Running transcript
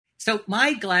So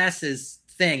my glasses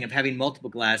thing of having multiple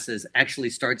glasses actually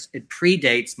it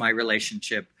predates my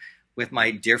relationship with my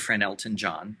dear friend Elton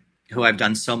John, who I've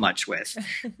done so much with.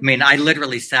 I mean, I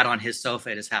literally sat on his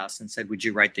sofa at his house and said, would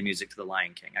you write the music to The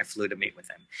Lion King? I flew to meet with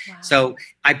him. Wow. So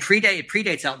it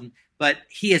predates Elton, but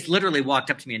he has literally walked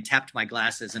up to me and tapped my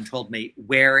glasses and told me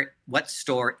what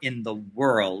store in the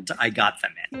world I got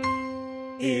them in.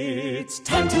 It's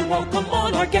time to welcome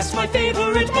on our guest, my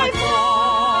favorite by far,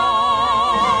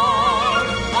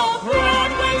 a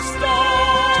Broadway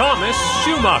star, Thomas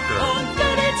Schumacher. On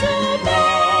 32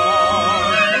 Bar.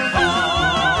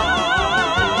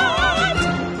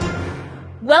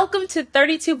 Welcome to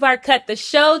 32 Bar Cut, the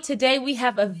show. Today we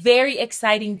have a very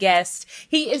exciting guest.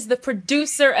 He is the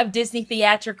producer of Disney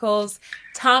Theatricals,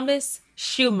 Thomas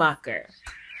Schumacher.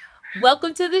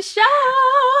 Welcome to the show.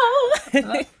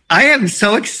 I am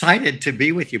so excited to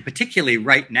be with you, particularly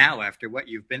right now after what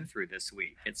you've been through this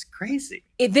week. It's crazy.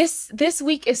 This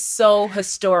week is so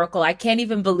historical. I can't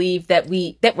even believe that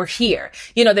we're here.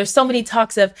 You know, there's so many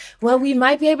talks of, well, we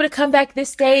might be able to come back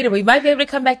this date, or we might be able to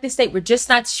come back this date. We're just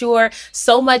not sure.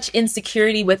 So much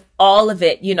insecurity with all of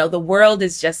it. You know, the world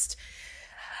is just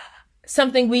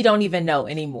something we don't even know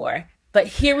anymore. But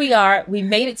here we are. We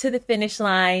made it to the finish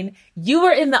line. You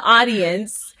were in the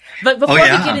audience. But before we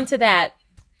get into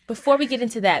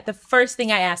that, the first thing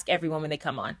I ask everyone when they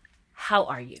come on, how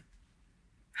are you?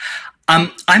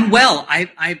 I'm well.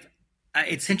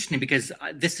 It's interesting because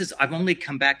I've only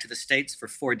come back to the States for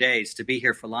 4 days to be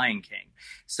here for Lion King.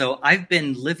 So I've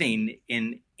been living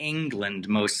in England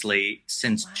mostly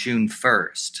since June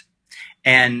 1st.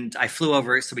 And I flew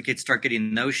over so we could start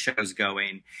getting those shows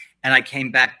going. And I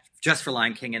came back just for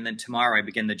Lion King, and then tomorrow I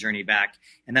begin the journey back.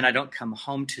 And then I don't come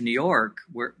home to New York,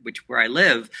 where I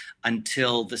live,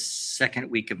 until the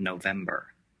second week of November.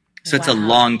 So It's a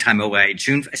long time away.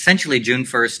 Essentially June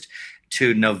 1st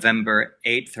to November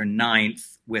 8th or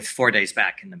 9th, with 4 days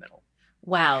back in the middle.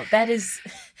 Wow, that is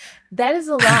a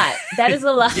lot. That is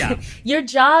a lot. Yeah. Your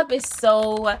job is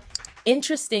so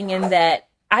interesting in that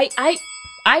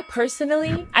I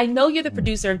personally, I know you're the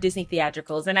producer of Disney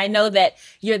Theatricals, and I know that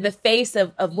you're the face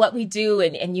of what we do,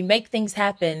 and you make things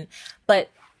happen,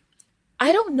 but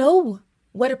I don't know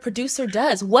what a producer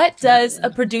does. What does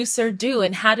a producer do,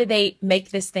 and how do they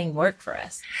make this thing work for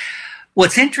us? Well,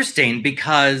 it's interesting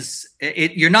because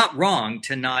you're not wrong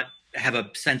to not have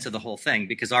a sense of the whole thing,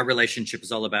 because our relationship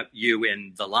is all about you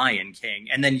in The Lion King,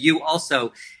 and then you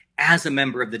also as a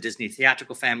member of the Disney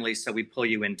Theatrical family, so we pull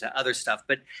you into other stuff.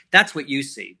 But that's what you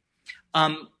see.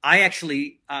 I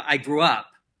grew up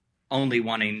only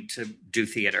wanting to do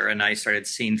theater, and I started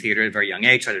seeing theater at a very young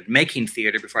age. Started making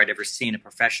theater before I'd ever seen a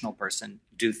professional person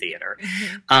do theater.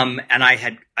 Mm-hmm. And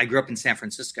I grew up in San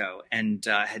Francisco and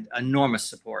had enormous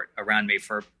support around me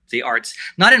for the arts.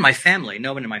 Not in my family.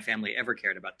 No one in my family ever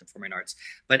cared about the performing arts.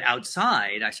 But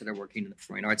outside, I started working in the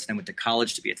performing arts, and I went to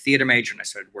college to be a theater major, and I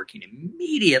started working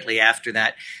immediately after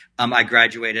that. I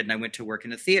graduated, and I went to work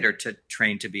in a theater to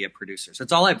train to be a producer. So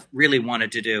it's all I've really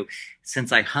wanted to do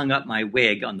since I hung up my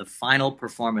wig on the final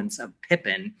performance of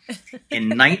Pippin in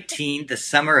the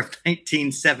summer of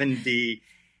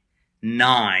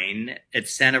 1979 at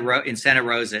Santa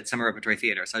Rosa at Summer Repertory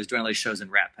Theater. So I was doing all these shows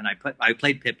in rep, and I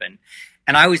played Pippin.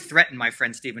 And I always threatened my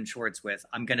friend Stephen Schwartz with,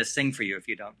 I'm going to sing for you if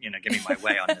you don't, give me my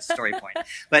way on this story point.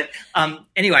 But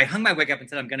anyway, I hung my wig up and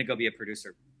said, I'm going to go be a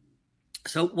producer.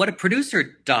 So what a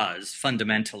producer does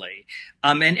fundamentally,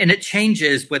 and it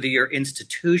changes whether you're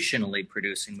institutionally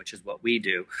producing, which is what we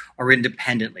do, or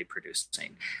independently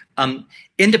producing.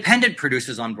 Independent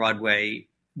producers on Broadway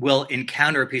will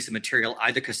encounter a piece of material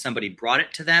either because somebody brought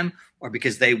it to them, or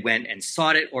because they went and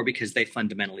sought it, or because they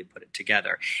fundamentally put it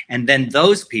together. And then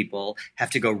those people have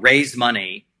to go raise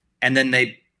money, and then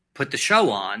they put the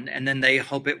show on, and then they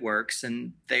hope it works,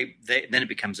 and then it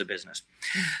becomes a business.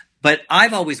 But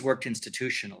I've always worked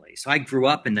institutionally. So I grew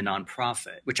up in the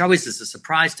nonprofit, which always is a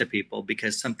surprise to people,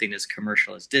 because something as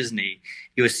commercial as Disney,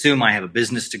 you assume I have a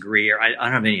business degree, or I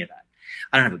don't have any of that.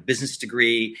 I don't have a business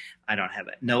degree. I don't have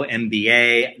no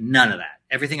MBA, none of that.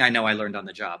 Everything I know I learned on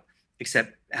the job,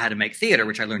 except how to make theater,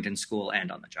 which I learned in school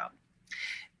and on the job.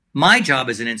 My job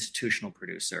as an institutional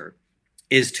producer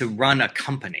is to run a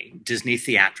company, Disney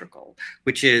Theatrical,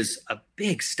 which is a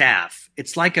big staff.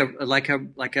 It's like a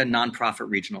nonprofit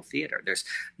regional theater. There's,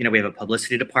 we have a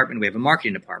publicity department, we have a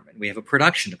marketing department, we have a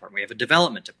production department, we have a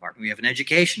development department, we have an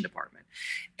education department.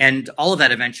 And all of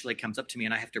that eventually comes up to me,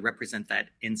 and I have to represent that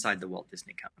inside the Walt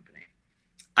Disney Company.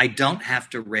 I don't have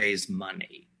to raise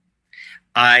money.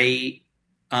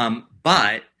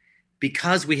 But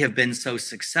because we have been so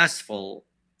successful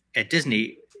at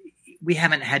Disney, we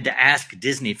haven't had to ask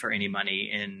Disney for any money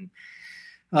in,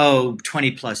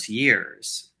 20 plus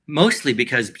years, mostly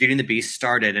because Beauty and the Beast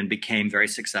started and became very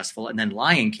successful. And then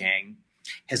Lion King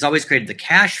has always created the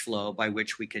cash flow by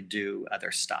which we could do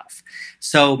other stuff.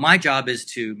 So my job is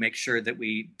to make sure that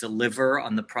we deliver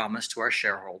on the promise to our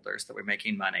shareholders that we're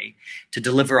making money, to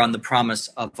deliver on the promise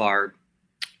of our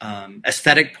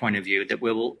aesthetic point of view, that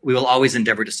we will always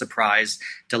endeavor to surprise,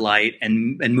 delight,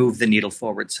 and move the needle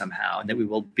forward somehow, and that we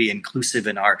will be inclusive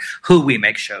in our who we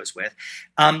make shows with.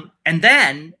 And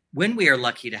then when we are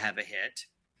lucky to have a hit,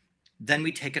 then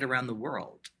we take it around the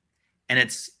world. And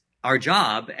it's our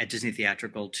job at Disney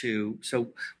Theatrical so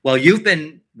while you've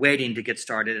been waiting to get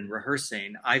started and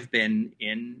rehearsing, I've been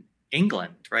in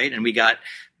England, right? And we got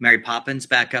Mary Poppins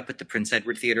back up at the Prince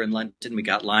Edward Theatre in London. We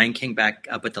got Lion King back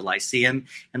up at the Lyceum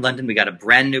in London. We got a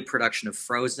brand new production of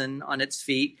Frozen on its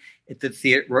feet at the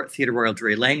Theatre Royal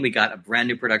Drury Lane. We got a brand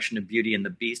new production of Beauty and the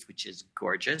Beast, which is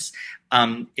gorgeous,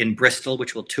 in Bristol,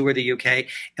 which will tour the UK.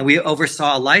 And we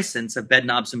oversaw a license of Bed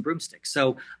Knobs and Broomsticks.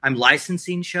 So I'm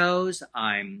licensing shows.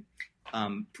 I'm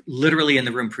literally in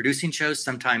the room producing shows.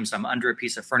 Sometimes I'm under a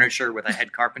piece of furniture with a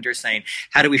head carpenter saying,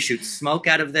 how do we shoot smoke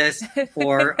out of this?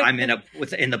 Or I'm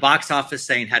in the box office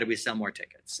saying, how do we sell more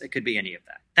tickets? It could be any of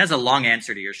that. That's a long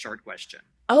answer to your short question.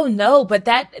 Oh no, but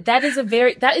that is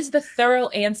the thorough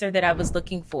answer that I was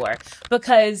looking for,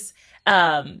 because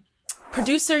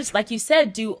producers, like you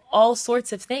said, do all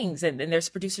sorts of things, and there's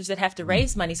producers that have to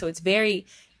raise money. So it's very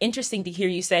interesting to hear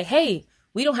you say, hey,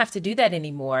 we don't have to do that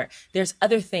anymore. There's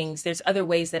other things. There's other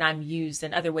ways that I'm used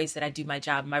and other ways that I do my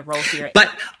job, my role here.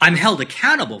 But I'm held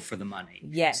accountable for the money.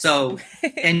 Yes. So,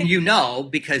 and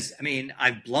because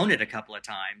I've blown it a couple of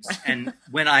times, and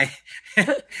when I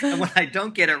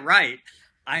don't get it right,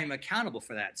 I am accountable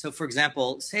for that. So, for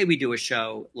example, say we do a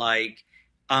show like,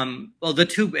 the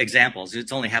two examples,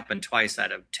 it's only happened twice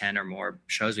out of 10 or more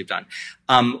shows we've done,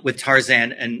 with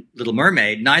Tarzan and Little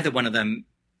Mermaid. Neither one of them,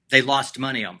 they lost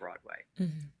money on Broadway.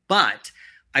 Mm-hmm. But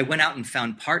I went out and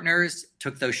found partners,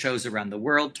 took those shows around the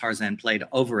world. Tarzan played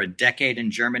over a decade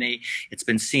in Germany. It's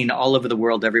been seen all over the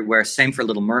world, everywhere. Same for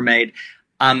Little Mermaid.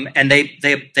 And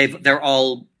they're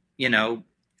all,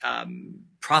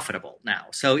 profitable now.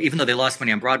 So even though they lost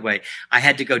money on Broadway, I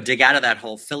had to go dig out of that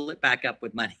hole, fill it back up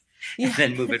with money, and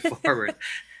then move it forward.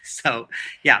 So,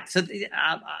 yeah. So,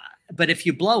 but if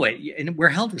you blow it, and we're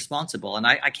held responsible, and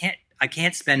I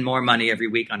can't spend more money every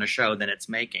week on a show than it's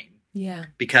making. Yeah.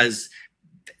 Because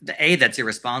A, that's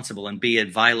irresponsible, and B,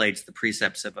 it violates the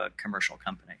precepts of a commercial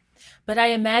company. But I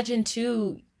imagine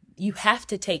too, you have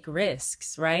to take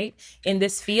risks, right? In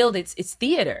this field, it's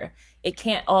theater. It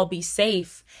can't all be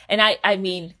safe. And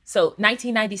so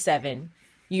 1997,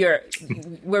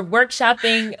 we're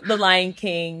workshopping The Lion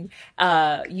King.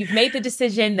 You've made the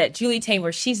decision that Julie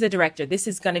Taymor, she's the director. This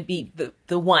is going to be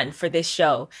the one for this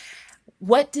show.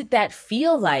 What did that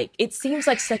feel like? It seems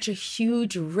like such a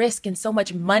huge risk and so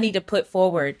much money to put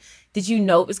forward. Did you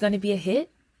know it was going to be a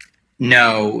hit?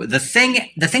 No. The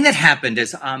thing that happened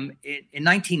is in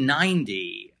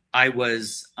 1990, I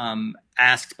was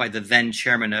asked by the then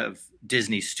chairman of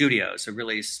Disney Studios, a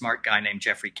really smart guy named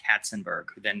Jeffrey Katzenberg,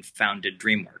 who then founded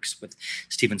DreamWorks with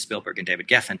Steven Spielberg and David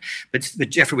Geffen. But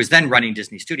Jeffrey was then running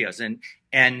Disney Studios,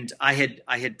 and I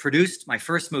had produced my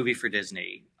first movie for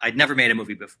Disney. I'd never made a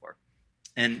movie before.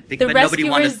 But nobody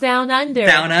wanted Down Under.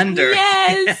 Down Under.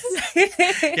 Yes.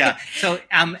 Yeah. So,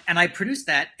 and I produced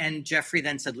that, and Jeffrey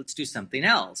then said, let's do something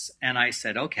else. And I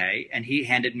said, okay. And he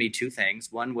handed me two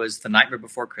things. One was The Nightmare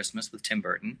Before Christmas with Tim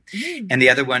Burton. And the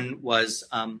other one was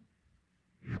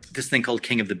this thing called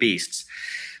King of the Beasts,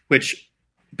 which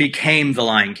became The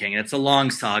Lion King. And it's a long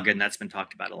saga, and that's been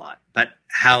talked about a lot, but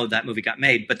how that movie got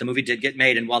made. But the movie did get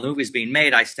made. And while the movie was being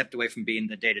made, I stepped away from being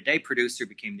the day-to-day producer,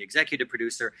 became the executive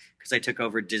producer, because I took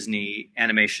over Disney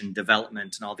animation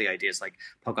development and all the ideas like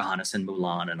Pocahontas and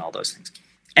Mulan and all those things.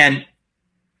 And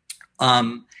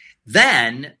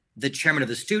then the chairman of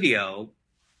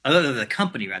the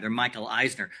company, Michael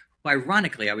Eisner, who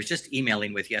ironically I was just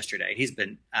emailing with yesterday. He's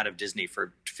been out of Disney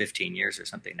for 15 years or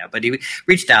something now, but he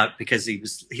reached out because he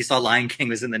saw Lion King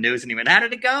was in the news, and he went, how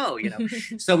did it go?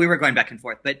 So we were going back and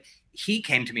forth, but he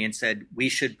came to me and said, we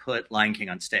should put Lion King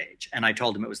on stage. And I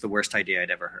told him it was the worst idea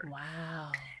I'd ever heard.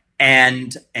 Wow.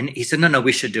 And he said, no,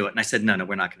 we should do it. And I said, no,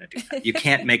 we're not going to do that. You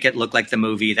can't make it look like the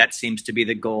movie. That seems to be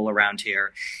the goal around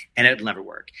here, and it'll never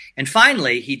work. And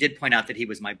finally, he did point out that he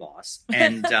was my boss,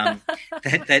 and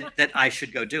that I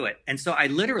should go do it. And so I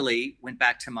literally went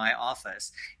back to my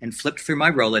office and flipped through my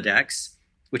Rolodex,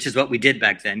 which is what we did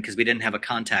back then, because we didn't have a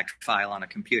contact file on a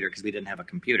computer, because we didn't have a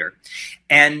computer.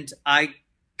 And I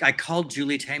called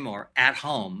Julie Taymor at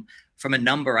home from a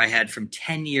number I had from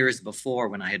 10 years before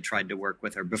when I had tried to work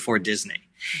with her before Disney.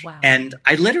 Wow. And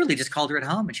I literally just called her at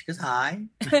home and she goes, "Hi,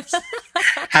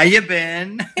 how you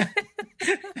been?"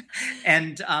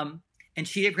 And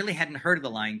she really hadn't heard of The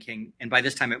Lion King. And by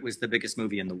this time it was the biggest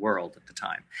movie in the world at the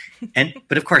time.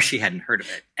 But of course she hadn't heard of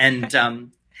it.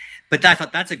 But I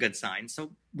thought that's a good sign.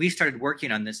 So we started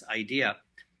working on this idea.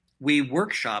 We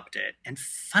workshopped it. And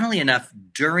funnily enough,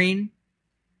 during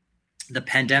the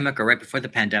pandemic or right before the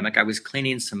pandemic, I was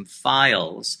cleaning some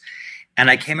files and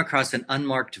I came across an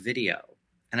unmarked video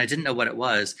and I didn't know what it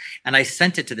was. And I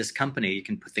sent it to this company. You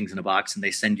can put things in a box and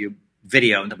they send you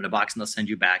video and in a box and they'll send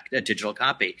you back a digital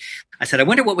copy. I said, I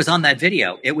wonder what was on that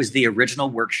video. It was the original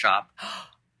workshop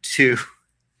to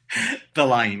The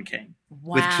Lion King.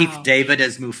 Wow. With Keith David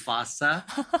as Mufasa,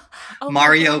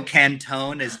 Mario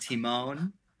Cantone as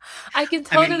Timon. I can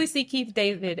totally see Keith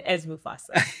David as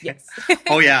Mufasa. Yes.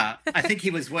 Oh, yeah. I think he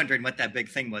was wondering what that big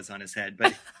thing was on his head.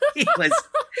 But he was.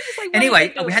 Like,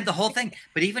 anyway, we had the whole thing.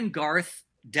 But even Garth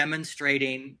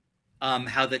demonstrating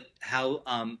how the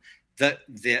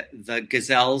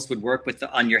gazelles would work with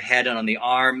on your head and on the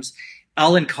arms,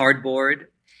 all in cardboard.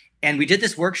 And we did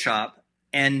this workshop.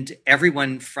 And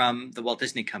everyone from the Walt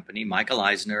Disney Company, Michael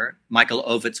Eisner, Michael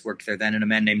Ovitz worked there then, and a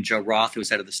man named Joe Roth, who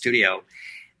was out of the studio,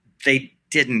 they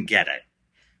didn't get it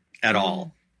at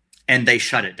all. And they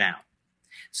shut it down.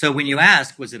 So when you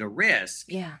ask, was it a risk?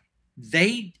 Yeah.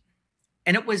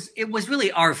 And it was really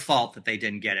our fault that they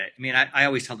didn't get it. I mean, I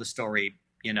always tell the story,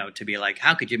 to be like,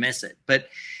 how could you miss it? But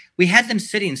we had them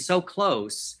sitting so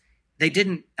close, they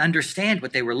didn't understand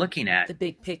what they were looking at. The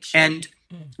big picture. And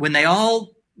when they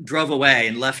all drove away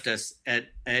and left us at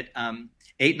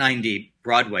 890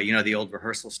 Broadway, the old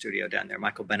rehearsal studio down there,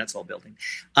 Michael Bennett's old building.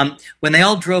 When they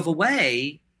all drove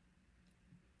away,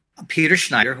 Peter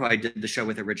Schneider, who I did the show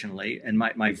with originally, and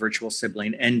my virtual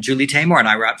sibling, and Julie Taymor and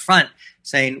I were out front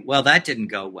saying, well, that didn't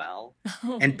go well.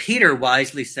 And Peter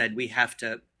wisely said, we have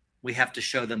to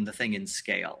show them the thing in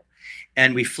scale.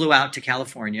 And we flew out to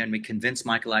California and we convinced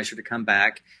Michael Eisner to come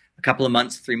back a couple of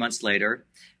months, 3 months later.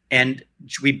 And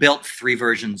we built 3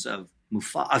 versions of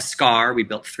Scar. We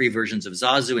built 3 versions of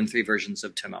Zazu and 3 versions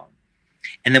of Timon.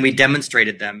 And then we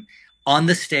demonstrated them on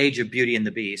the stage of Beauty and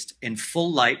the Beast in full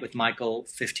light with Michael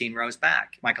 15 rows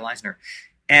back, Michael Eisner.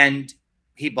 And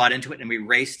he bought into it and we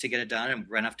raced to get it done and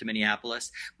ran off to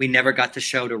Minneapolis. We never got the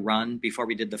show to run before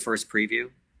we did the first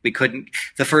preview. We couldn't,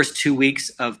 the first 2 weeks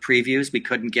of previews, we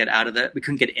couldn't get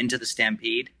into the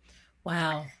Stampede.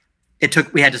 Wow.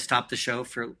 We had to stop the show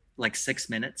for like 6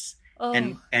 minutes. Oh.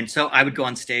 And so I would go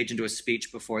on stage and do a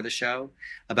speech before the show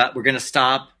about, we're going to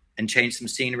stop and change some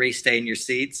scenery, stay in your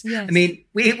seats. Yes. I mean,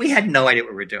 we had no idea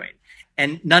what we were doing.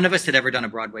 And none of us had ever done a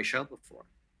Broadway show before.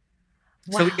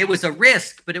 Wow. So it was a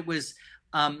risk, but it was,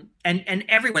 and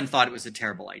everyone thought it was a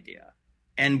terrible idea.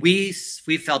 And we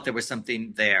felt there was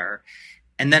something there.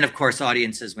 And then, of course,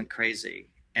 audiences went crazy.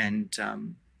 And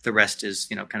the rest is,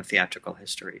 kind of theatrical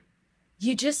history.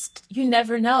 You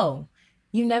never know.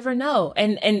 You never know.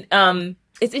 And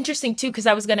it's interesting, too, because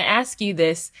I was going to ask you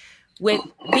this. With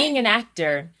being an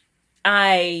actor,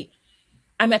 I'm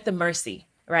at the mercy,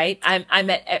 right? I'm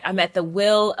at the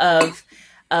will of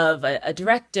a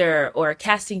director or a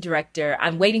casting director.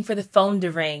 I'm waiting for the phone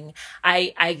to ring.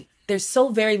 There's so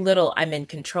very little I'm in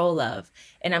control of.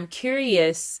 And I'm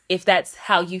curious if that's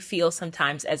how you feel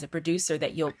sometimes as a producer,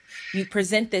 that you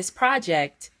present this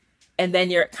project and then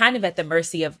you're kind of at the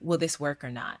mercy of, will this work or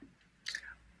not?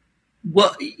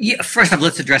 Well, yeah, first off,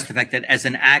 let's address the fact that as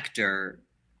an actor,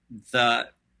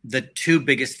 the 2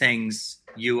 biggest things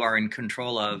you are in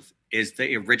control of is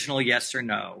the original yes or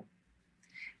no,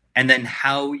 and then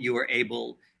how you are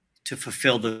able to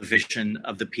fulfill the vision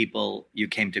of the people you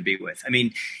came to be with. I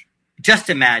mean, just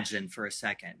imagine for a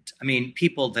second. I mean,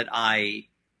 people that I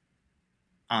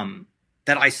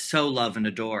so love and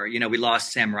adore. We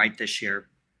lost Sam Wright this year,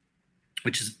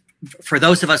 which is, for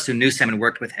those of us who knew Sam and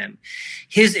worked with him,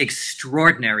 his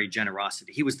extraordinary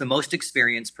generosity. He was the most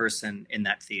experienced person in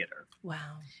that theater.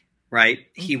 Wow. Right?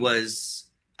 Mm-hmm. He was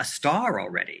a star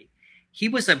already. He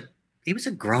was a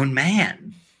grown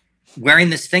man wearing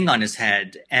this thing on his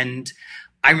head. And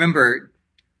I remember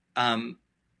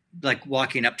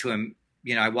walking up to him.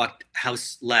 I walked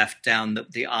house left down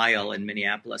the aisle in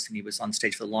Minneapolis, and he was on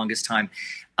stage for the longest time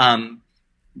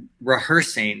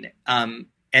rehearsing.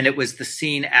 And it was the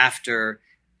scene after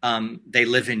They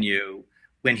Live in You,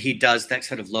 when he does that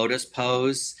sort of lotus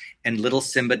pose, and little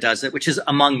Simba does it, which is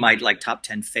among my top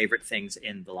 10 favorite things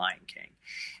in The Lion King.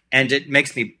 And it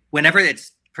makes me, whenever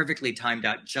it's perfectly timed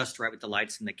out just right with the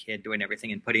lights and the kid doing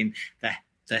everything and putting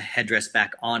the headdress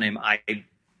back on him,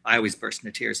 I always burst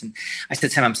into tears. And I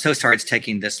said, Sam, I'm so sorry it's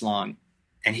taking this long.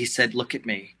 And he said, look at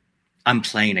me. I'm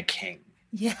playing a king.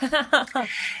 Yeah.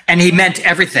 And he meant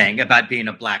everything about being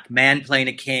a black man playing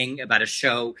a king, about a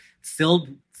show filled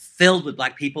with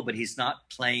black people, but he's not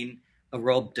playing a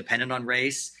role dependent on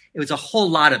race. It was a whole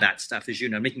lot of that stuff, as you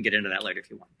know. We can get into that later if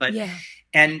you want. But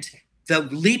and the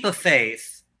leap of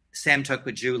faith Sam took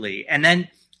with Julie. And then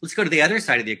let's go to the other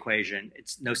side of the equation.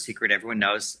 It's no secret, everyone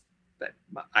knows, but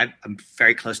I'm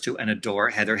very close to and adore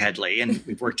Heather Headley, and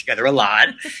we've worked together a lot.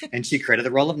 And she created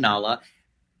the role of Nala.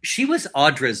 She was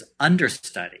Audra's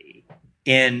understudy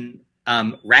in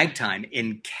Ragtime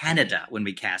in Canada when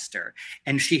we cast her.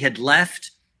 And she had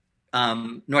left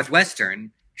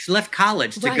Northwestern. She left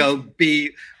college to go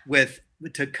be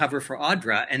to cover for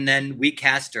Audra. And then we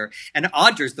cast her. And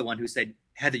Audra's the one who said,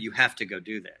 Heather, you have to go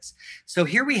do this. So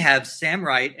here we have Sam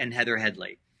Wright and Heather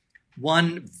Headley.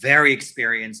 One very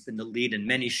experienced, been the lead in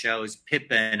many shows,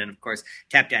 Pippin, and of course,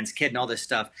 Tap Dance Kid and all this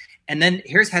stuff. And then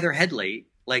here's Heather Headley,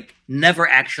 like never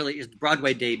actually is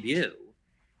Broadway debut,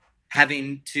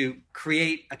 having to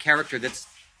create a character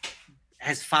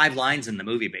has 5 lines in the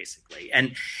movie, basically.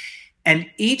 And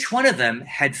each one of them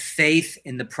had faith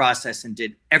in the process and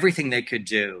did everything they could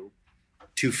do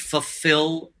to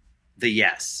fulfill the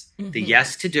yes. Mm-hmm. The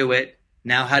yes to do it.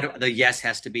 Now the yes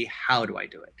has to be, how do I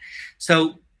do it?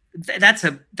 So that's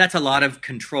a lot of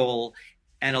control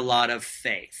and a lot of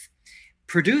faith.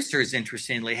 Producers,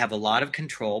 interestingly, have a lot of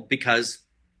control because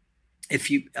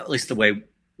at least the way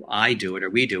I do it or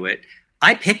we do it,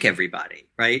 I pick everybody,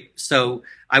 right? So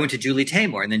I went to Julie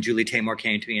Taymor, and then Julie Taymor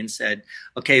came to me and said,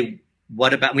 okay,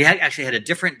 what about, we actually had a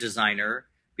different designer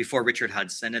before Richard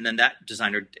Hudson, and then that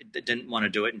designer didn't want to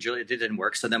do it, and Julie, it didn't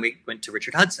work. So then we went to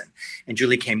Richard Hudson, and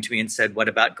Julie came to me and said, what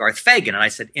about Garth Fagan? And I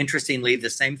said, interestingly, the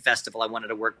same festival I wanted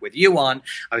to work with you on,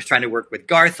 I was trying to work with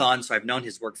Garth on, so I've known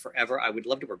his work forever. I would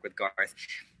love to work with Garth.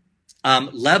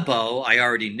 Lebo, I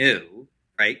already knew,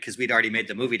 right? Because we'd already made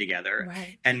the movie together.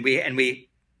 Right. And we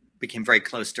became very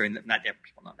close during that. Not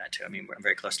people know that too. I mean, we're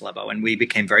very close to Lebo, and we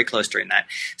became very close during that.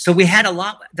 So we had a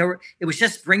lot. It was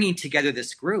just bringing together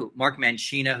this group. Mark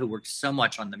Mancina, who worked so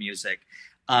much on the music,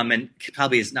 and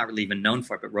probably is not really even known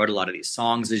for it, but wrote a lot of these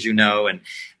songs, as you know.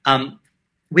 And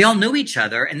we all knew each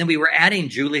other. And then we were adding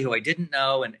Julie, who I didn't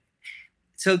know. And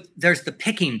so there's the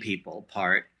picking people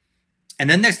part, and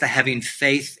then there's the having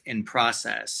faith in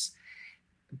process,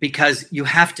 because you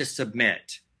have to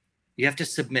submit. You have to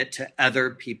submit to other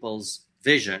people's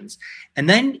visions. And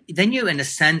then you, in a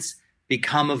sense,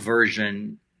 become a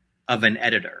version of an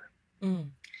editor. Mm.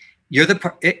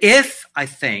 If I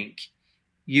think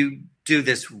you do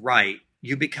this right,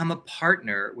 you become a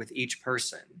partner with each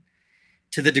person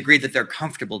to the degree that they're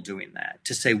comfortable doing that,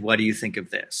 to say, what do you think of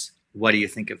this? What do you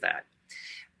think of that?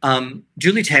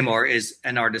 Julie Taymor is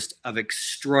an artist of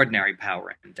extraordinary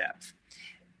power and depth.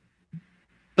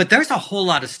 But there's a whole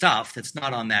lot of stuff that's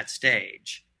not on that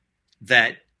stage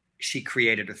that she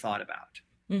created or thought about.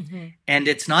 Mm-hmm. And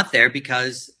it's not there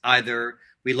because either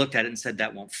we looked at it and said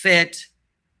that won't fit,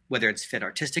 whether it's fit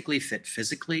artistically, fit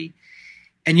physically.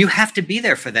 And you have to be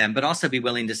there for them, but also be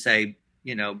willing to say,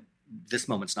 this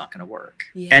moment's not going to work.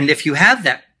 Yeah. And if you have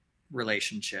that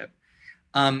relationship,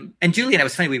 and Julie and I, it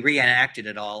was funny, we reenacted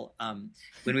it all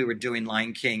when we were doing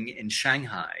Lion King in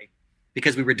Shanghai,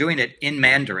 because we were doing it in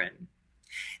Mandarin.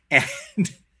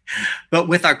 But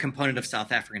with our component of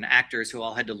South African actors who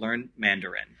all had to learn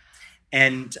Mandarin,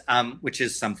 and which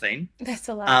is something. That's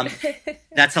a lot.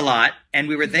 That's a lot. And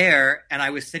we were there, and I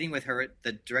was sitting with her at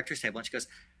the director's table, and she goes,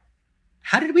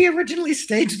 how did we originally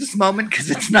stage this moment?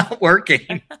 Because it's not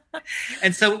working.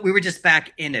 And so we were just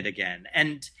back in it again.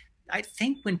 And I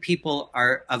think when people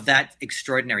are of that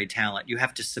extraordinary talent, you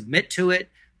have to submit to it,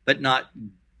 but not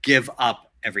give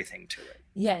up everything to it.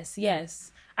 Yes,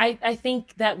 yes. I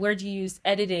think that word you used,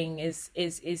 editing, is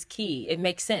key. It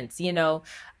makes sense. They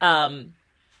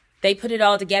put it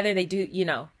all together. They do,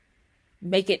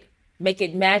 make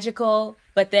it magical,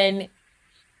 but then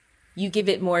you give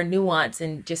it more nuance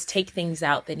and just take things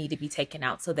out that need to be taken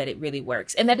out so that it really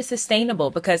works and that it's sustainable.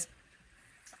 Because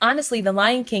honestly, The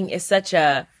Lion King is such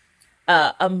a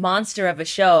monster of a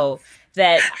show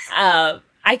that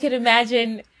I could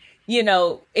imagine.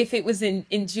 If it was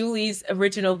in Julie's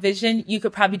original vision, you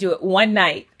could probably do it one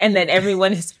night and then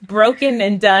everyone is broken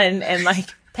and done and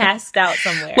passed out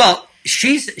somewhere. Well,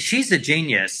 she's a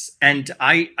genius, and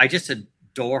I just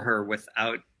adore her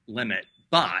without limit.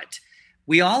 But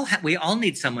we all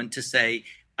need someone to say,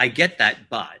 I get that,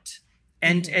 but,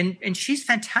 and she's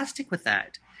fantastic with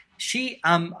that.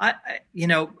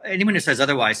 anyone who says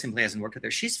otherwise simply hasn't worked with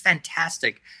her. She's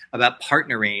fantastic about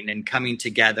partnering and coming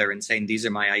together and saying, these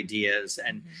are my ideas.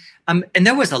 And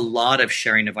there was a lot of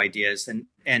sharing of ideas. And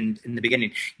in the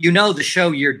beginning, the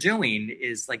show you're doing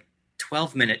is like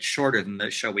 12 minutes shorter than the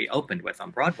show we opened with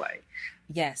on Broadway.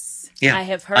 Yes. Yeah. I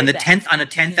have heard on the that. 10th, on a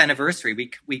 10th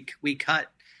anniversary, we cut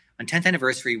on 10th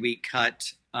anniversary, we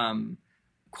cut,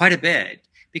 quite a bit.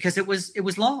 Because it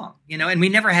was long, and we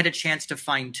never had a chance to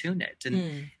fine tune it.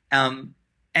 And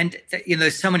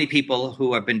there's so many people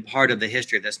who have been part of the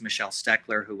history of this. Michelle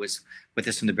Steckler, who was with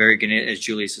us from the very beginning as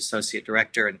Julie's associate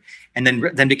director, and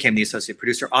then became the associate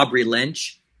producer. Aubrey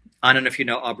Lynch. I don't know if you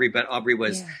know Aubrey, but Aubrey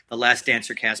was the last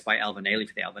dancer cast by Alvin Ailey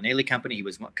for the Alvin Ailey Company. He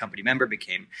was a company member,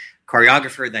 became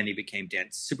choreographer, then he became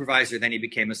dance supervisor, then he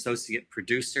became associate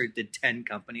producer, did 10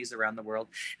 companies around the world,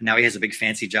 and now he has a big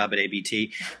fancy job at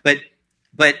ABT. But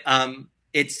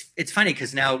it's funny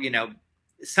because now,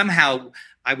 somehow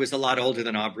I was a lot older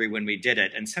than Aubrey when we did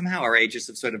it. And somehow our ages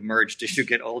have sort of merged as you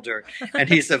get older. And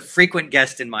he's a frequent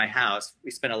guest in my house.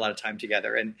 We spend a lot of time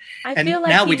together. And I feel like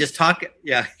now we just talk.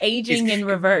 Yeah. Aging in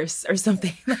reverse or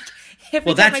something.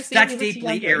 Well, that's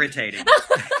deeply irritating.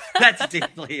 That's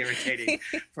deeply irritating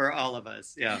for all of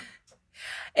us. Yeah.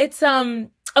 It's,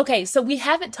 okay. So we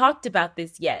haven't talked about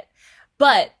this yet,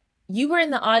 but you were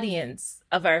in the audience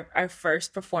of our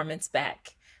first performance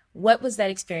back. What was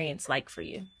that experience like for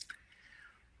you?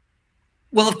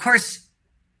 Well, of course,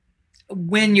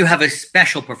 when you have a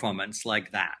special performance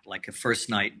like that, like a first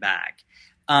night back,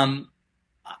 I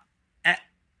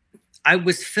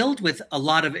was filled with a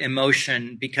lot of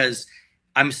emotion because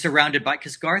I'm surrounded by,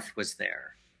 because Garth was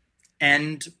there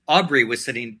and Aubrey was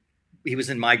sitting, he was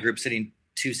in my group sitting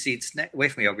 2 seats away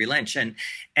from me, Aubrey Lynch, and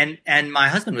my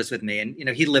husband was with me, and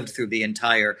he lived through the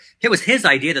entire. It was his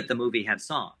idea that the movie had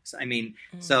songs.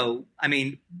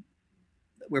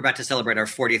 We're about to celebrate our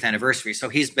 40th anniversary, so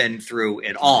he's been through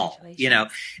it all.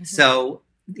 Mm-hmm. So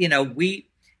we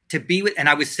to be with, and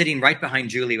I was sitting right behind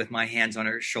Julie with my hands on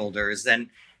her shoulders, and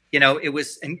it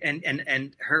was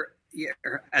and her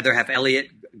other half, Elliot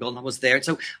Golden, was there.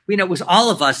 So it was all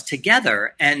of us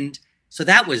together, and so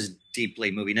that was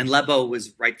deeply moving. And Lebo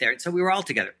was right there. So we were all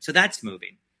together. So that's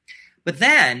moving. But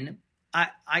then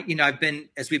I've been,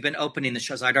 as we've been opening the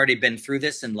shows, I'd already been through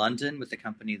this in London with the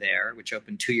company there, which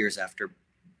opened 2 years after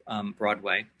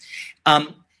Broadway.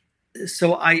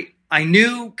 So I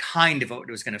knew kind of what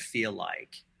it was going to feel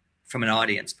like from an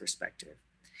audience perspective.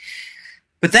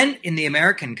 But then in the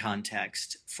American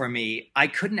context, for me, I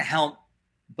couldn't help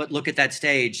but look at that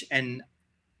stage and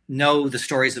know the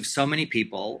stories of so many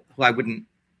people who I wouldn't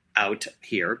out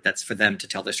here. That's for them to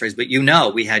tell their stories. But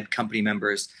we had company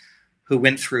members who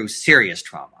went through serious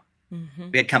trauma.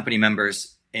 Mm-hmm. We had company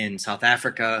members in South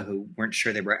Africa who weren't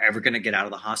sure they were ever going to get out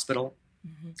of the hospital.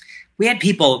 Mm-hmm. We had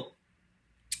people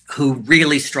who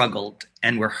really struggled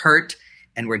and were hurt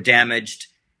and were damaged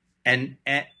and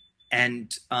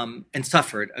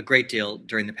suffered a great deal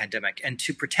during the pandemic. And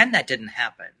to pretend that didn't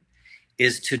happen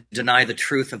is to deny the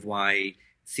truth of why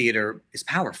theater is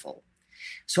powerful.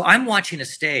 So I'm watching a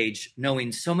stage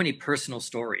knowing so many personal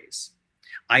stories.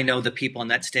 I know the people on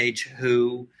that stage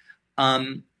who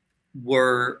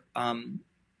were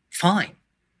fine,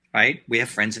 right? We have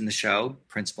friends in the show,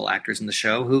 principal actors in the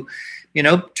show who,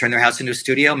 turn their house into a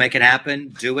studio, make it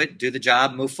happen, do the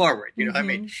job, move forward. You know what I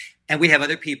mean? And we have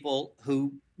other people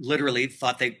who literally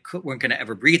thought they weren't going to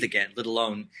ever breathe again, let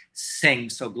alone sing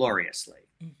so gloriously.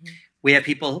 Mm-hmm. We have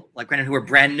people like Brennan who are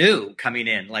brand new coming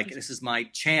in, like, this is my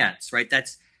chance, right?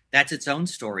 That's its own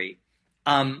story.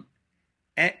 We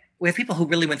have people who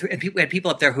really went through, and we had people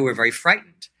up there who were very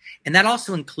frightened. And that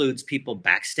also includes people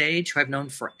backstage who I've known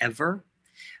forever.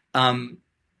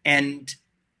 And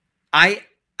I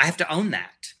have to own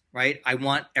that, right? I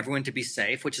want everyone to be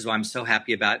safe, which is why I'm so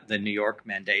happy about the New York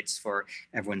mandates for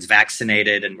everyone's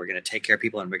vaccinated, and we're going to take care of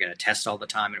people, and we're going to test all the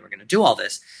time, and we're going to do all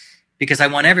this. Because I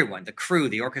want everyone, the crew,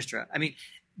 the orchestra. I mean,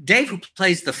 Dave, who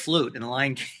plays the flute in The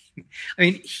Lion King, I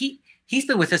mean, he's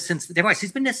been with us since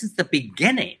he's been there since the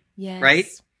beginning, yes. Right?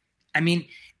 I mean,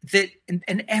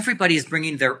 and everybody is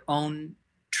bringing their own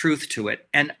truth to it,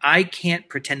 and I can't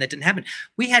pretend that didn't happen.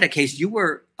 We had a case. You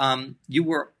were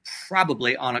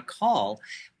probably on a call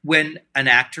when an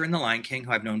actor in The Lion King,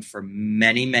 who I've known for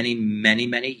many, many, many,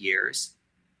 many years,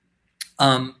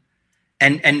 And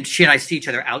she and I see each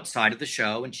other outside of the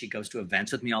show, and she goes to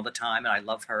events with me all the time, and I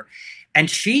love her. And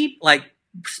she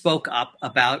spoke up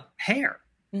about hair,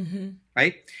 mm-hmm.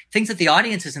 right? Things that the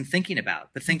audience isn't thinking about,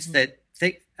 but things mm-hmm.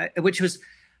 Which was,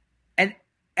 and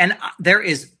there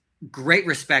is great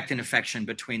respect and affection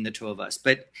between the two of us.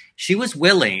 But she was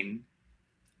willing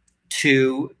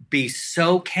to be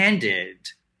so candid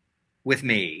with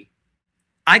me.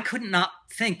 I could not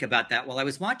think about that while I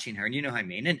was watching her, and you know what I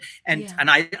mean. And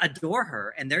I adore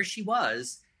her, and there she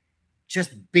was,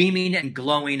 just beaming and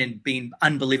glowing and being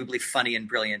unbelievably funny and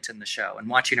brilliant in the show. And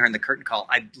watching her in the curtain call,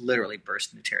 I literally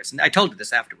burst into tears. And I told her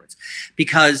this afterwards,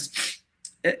 because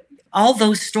all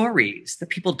those stories that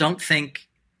people don't think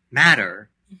matter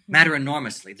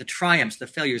enormously. The triumphs, the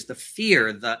failures, the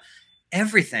fear, the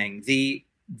everything, the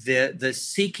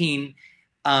seeking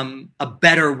a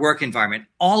better work environment,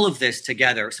 all of this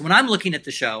together. So when I'm looking at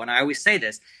the show, and I always say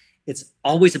this, it's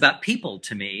always about people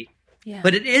to me. Yeah.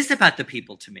 But it is about the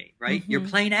people to me, right? You're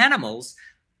playing animals,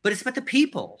 but it's about the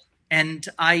people. And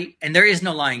there is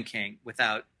no Lion King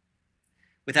without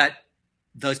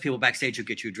those people backstage who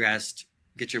get you dressed,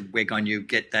 get your wig on you,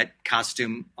 get that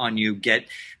costume on you, get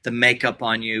the makeup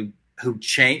on you, who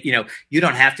change, you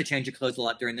don't have to change your clothes a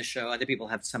lot during the show. Other people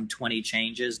have some 20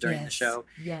 changes during the show.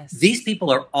 Yes. These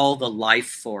people are all the life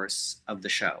force of the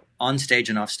show, on stage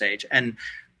and off stage. And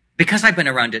because I've been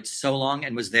around it so long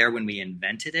and was there when we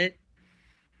invented it,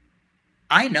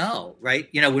 I know, right?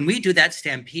 When we do that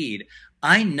stampede,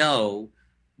 I know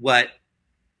what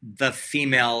the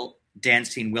female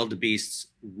dancing wildebeests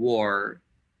wore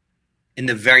in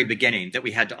the very beginning that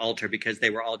we had to alter because they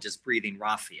were all just breathing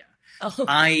raffia. Oh.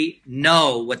 I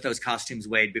know what those costumes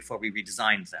weighed before we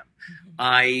redesigned them.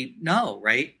 I know,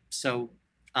 right? So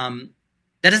that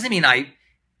doesn't mean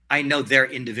I know their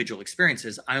individual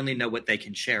experiences. I only know what they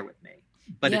can share with me.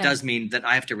 But it does mean that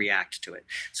I have to react to it.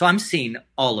 So I'm seeing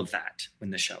all of that when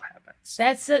the show happens.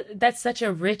 That's such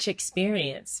a rich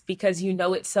experience because you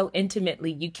know it so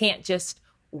intimately. You can't just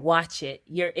watch it.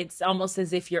 It's almost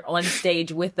as if you're on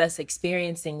stage with us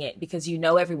experiencing it because you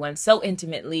know everyone so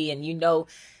intimately and you know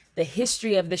the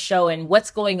history of the show and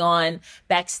what's going on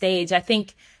backstage. I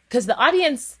think because the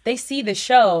audience, they see the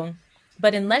show,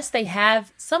 but unless they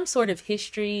have some sort of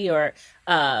history or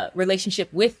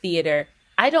relationship with theater,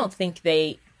 I don't think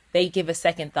they give a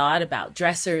second thought about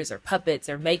dressers or puppets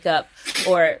or makeup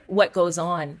or what goes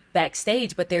on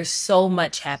backstage, but there's so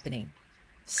much happening.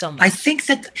 So much. I think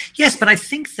that, yes, but I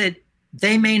think that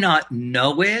they may not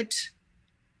know it,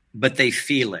 but they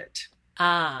feel it.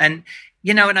 And,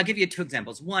 and I'll give you two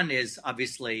examples. One is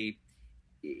obviously,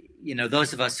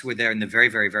 those of us who were there in the very,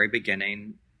 very, very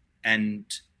beginning and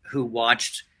who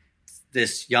watched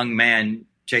this young man,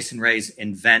 Jason Reyes,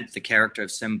 invent the character of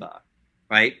Simba.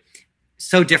 Right.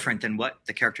 So different than what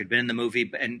the character had been in the movie.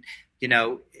 And,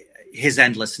 his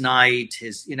endless night,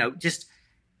 his,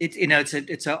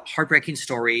 it's a heartbreaking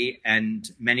story.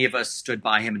 And many of us stood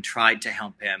by him and tried to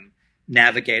help him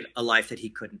navigate a life that he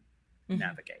couldn't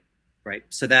navigate. Right.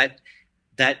 So that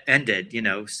ended,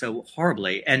 so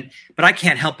horribly. But I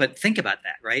can't help but think about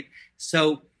that. Right.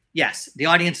 So, yes, the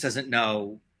audience doesn't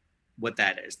know what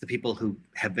that is. The people who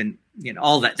have been,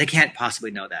 all that, they can't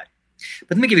possibly know that.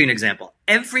 But let me give you an example.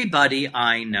 Everybody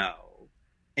I know,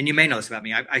 and you may know this about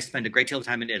me, I spend a great deal of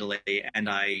time in Italy, and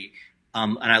I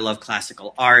love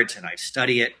classical art, and I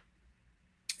study it,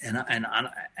 and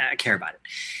I care about it.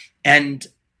 And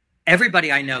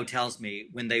everybody I know tells me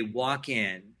when they walk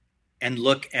in and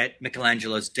look at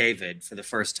Michelangelo's David for the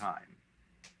first time,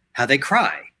 how they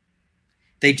cry.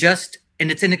 And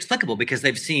it's inexplicable because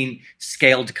they've seen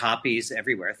scaled copies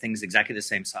everywhere, things exactly the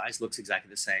same size, looks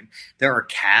exactly the same. There are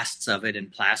casts of it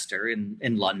in plaster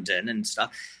in London and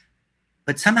stuff.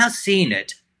 But somehow seeing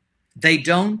it, they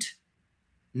don't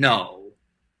know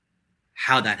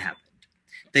how that happened.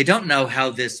 They don't know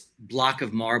how this block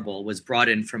of marble was brought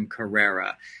in from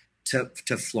Carrara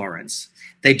to Florence.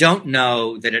 They don't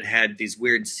know that it had these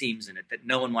weird seams in it, that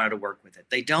no one wanted to work with it.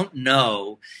 They don't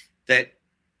know that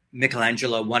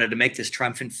Michelangelo wanted to make this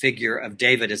triumphant figure of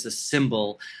David as a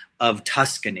symbol of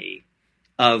Tuscany,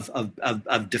 of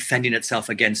defending itself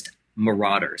against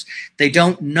marauders. They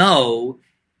don't know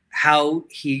how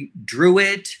he drew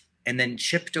it and then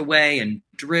chipped away and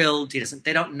drilled.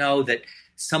 They don't know that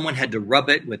someone had to rub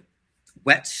it with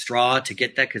wet straw to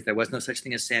get that because there was no such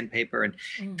thing as sandpaper. And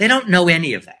they don't know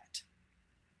any of that.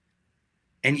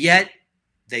 And yet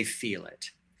they feel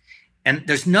it. And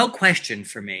there's no question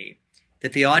for me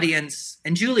that the audience,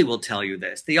 and Julie will tell you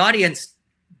this, the audience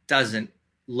doesn't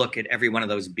look at every one of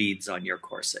those beads on your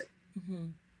corset.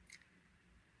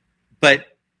 But,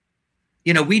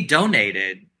 we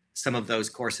donated some of those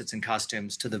corsets and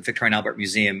costumes to the Victoria and Albert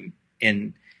Museum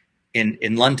in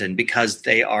London because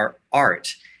they are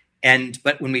art.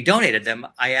 But when we donated them,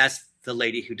 I asked the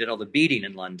lady who did all the beading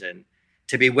in London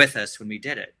to be with us when we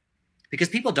did it. Because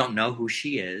people don't know who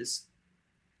she is.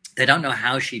 They don't know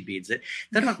how she beads it.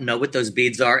 They don't know what those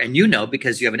beads are. And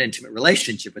because you have an intimate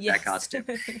relationship with that costume.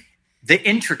 the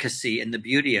intricacy and the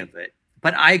beauty of it.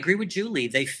 But I agree with Julie.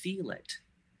 They feel it.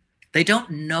 They don't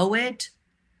know it,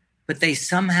 but they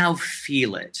somehow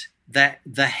feel it. That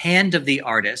the hand of the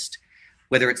artist,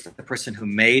 whether it's the person who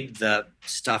made the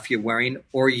stuff you're wearing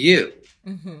or you,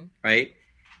 right?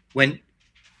 When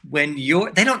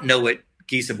they don't know what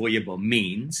Giza Voyebo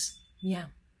means. Yeah.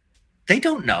 They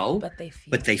don't know, but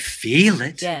they feel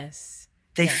it. Yes.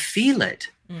 They feel it.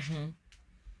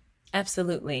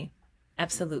 Absolutely.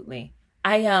 Absolutely.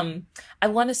 I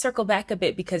want to circle back a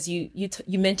bit because you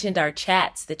mentioned our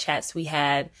chats, the chats we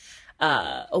had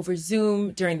over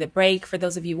Zoom during the break. For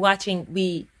those of you watching,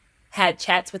 we had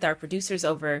chats with our producers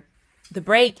over the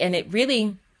break, and it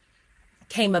really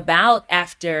came about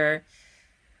after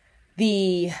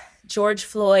the George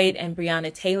Floyd and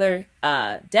Breonna Taylor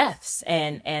deaths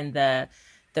and the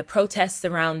protests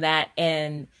around that,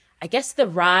 and I guess the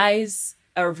rise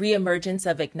or reemergence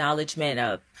of acknowledgement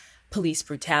of police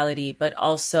brutality, but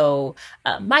also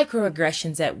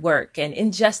microaggressions at work and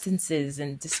injustices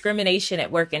and discrimination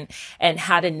at work, and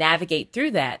how to navigate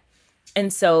through that.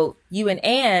 And so you and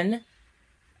Anne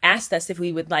asked us if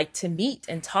we would like to meet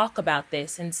and talk about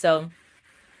this. And so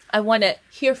I want to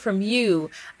hear from you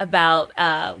about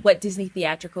what Disney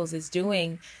Theatricals is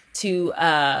doing to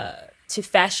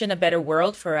fashion a better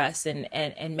world for us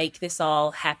and make this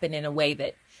all happen in a way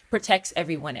that protects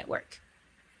everyone at work.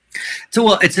 So,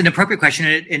 well, it's an appropriate question,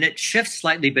 and it shifts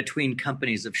slightly between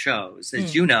companies of shows.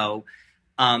 As you know,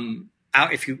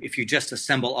 if you just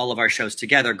assemble all of our shows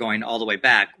together, going all the way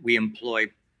back, we employ,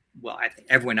 well, I think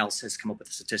everyone else has come up with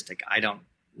a statistic. I don't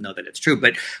know that it's true,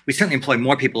 but we certainly employ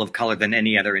more people of color than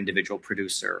any other individual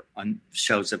producer on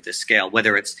shows of this scale,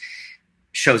 whether it's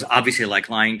shows obviously like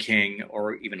Lion King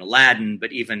or even Aladdin,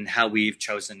 but even how we've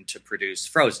chosen to produce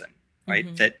Frozen.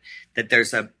 Right. That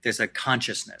there's a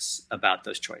consciousness about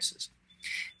those choices.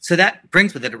 So that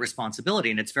brings with it a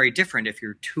responsibility. And it's very different if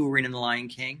you're touring in The Lion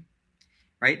King.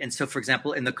 Right. And so, for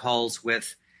example, in the calls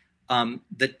with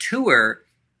the tour,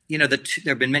 there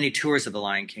have been many tours of The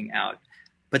Lion King out.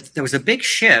 But there was a big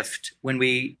shift when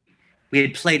we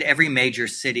had played every major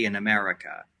city in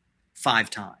America 5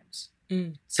 times.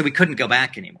 So we couldn't go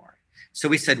back anymore. So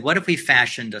we said, what if we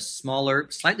fashioned a smaller,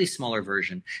 slightly smaller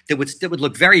version that would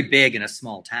look very big in a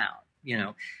small town,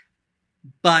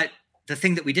 But the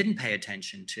thing that we didn't pay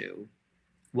attention to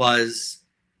was,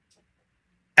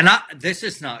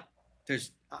 there's no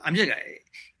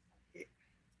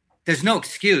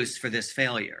excuse for this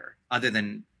failure other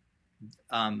than,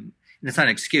 and it's not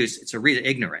an excuse, it's a real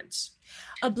ignorance.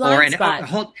 A blind spot.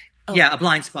 A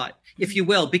blind spot, if you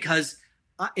will, because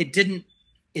it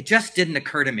just didn't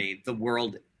occur to me the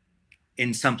world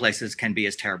in some places can be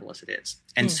as terrible as it is.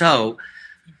 And so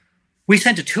we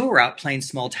sent a tour out playing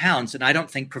small towns, and I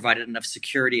don't think provided enough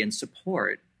security and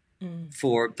support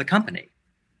for the company.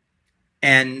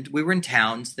 And we were in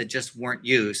towns that just weren't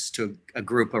used to a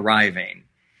group arriving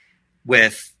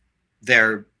with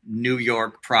their New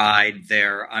York pride,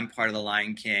 I'm part of the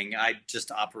Lion King, I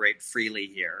just operate freely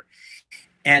here.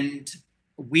 And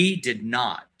we did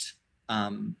not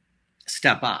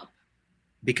step up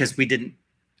because we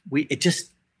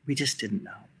just didn't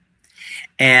know.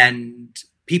 And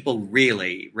people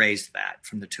really raised that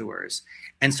from the tours.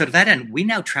 And so to that end, we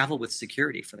now travel with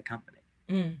security for the company.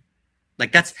 And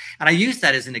I use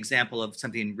that as an example of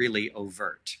something really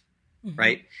overt,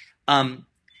 right?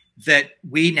 That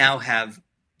we now have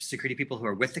security people who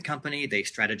are with the company. They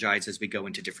strategize as we go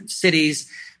into different cities.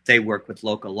 They work with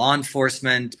local law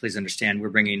enforcement. Please understand, we're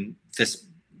bringing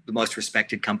the most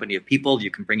respected company of people you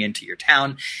can bring into your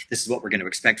town. This is what we're going to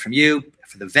expect from you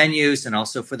for the venues and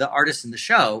also for the artists in the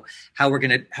show, how we're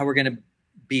going to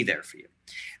be there for you.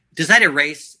 Does that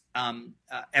erase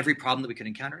every problem that we could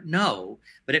encounter? No,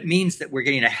 but it means that we're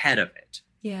getting ahead of it.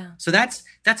 Yeah. So that's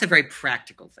a very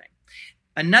practical thing.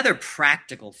 Another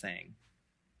practical thing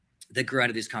that grew out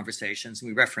of these conversations, and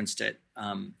we referenced it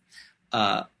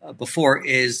before,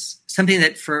 is something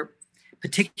that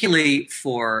particularly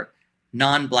for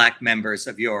non-Black members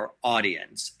of your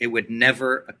audience, it would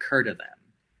never occur to them,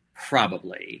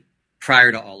 probably,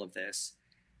 prior to all of this,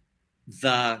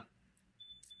 the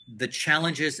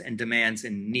challenges and demands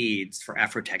and needs for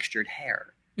Afro-textured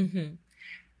hair.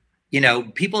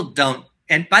 People don't,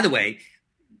 and by the way,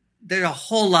 there's a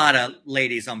whole lot of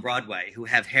ladies on Broadway who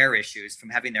have hair issues from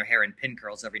having their hair in pin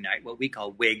curls every night, what we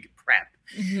call wig prep.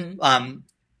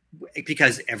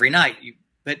 Because every night,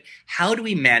 but how do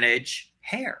we manage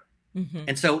hair?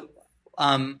 And so,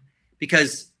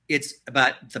 because it's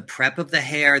about the prep of the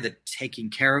hair, the taking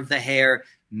care of the hair,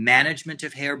 management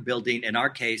of hair, building, in our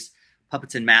case,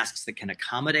 puppets and masks that can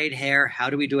accommodate hair. How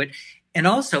do we do it? And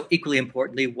also, equally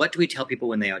importantly, what do we tell people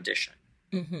when they audition?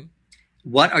 Mm-hmm.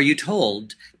 What are you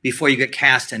told before you get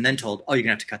cast and then told, oh, you're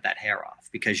going to have to cut that hair off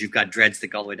because you've got dreads that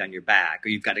go all the way down your back, or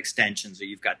you've got extensions, or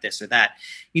you've got this or that.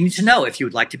 You need to know if you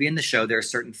would like to be in the show, there are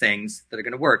certain things that are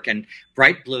going to work. And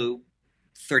bright blue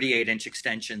 38-inch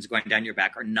extensions going down your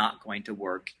back are not going to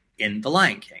work in The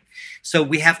Lion King. So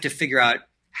we have to figure out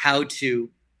how to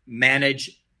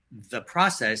manage the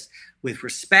process with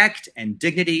respect and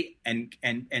dignity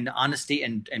and honesty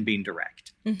and being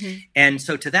direct. Mm-hmm. And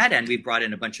so to that end, we brought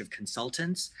in a bunch of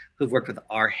consultants who've worked with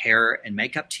our hair and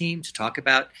makeup team to talk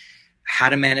about how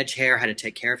to manage hair, how to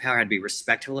take care of hair, how to be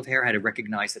respectful of hair, how to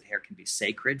recognize that hair can be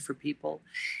sacred for people.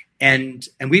 And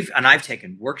I've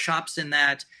taken workshops in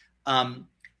that,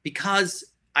 because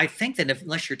I think that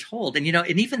unless you're told, and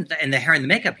even the Hair and the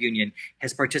Makeup Union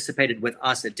has participated with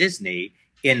us at Disney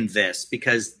in this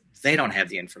because they don't have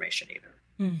the information either,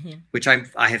 mm-hmm. which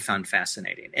I have found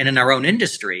fascinating. And in our own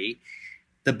industry,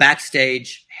 the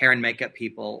backstage hair and makeup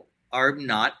people are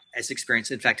not as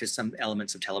experienced, in fact, as some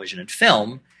elements of television and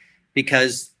film,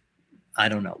 because I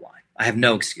don't know why. I have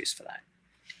no excuse for that.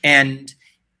 And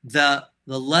the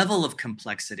level of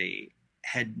complexity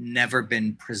had never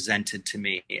been presented to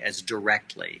me as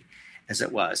directly as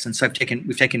it was. And so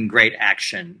we've taken great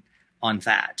action on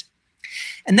that.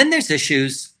 And then there's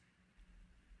issues.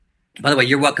 By the way,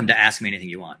 you're welcome to ask me anything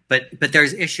you want, but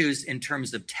there's issues in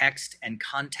terms of text and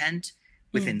content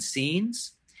within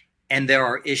scenes. And there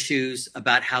are issues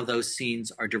about how those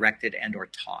scenes are directed and or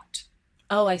taught.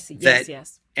 Oh, I see.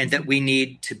 Yes. And that we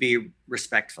need to be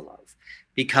respectful of,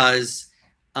 because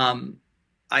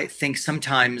I think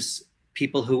sometimes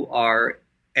people who are,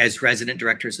 as resident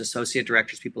directors, associate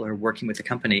directors, people who are working with the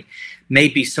company, may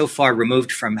be so far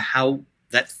removed from how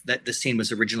that the scene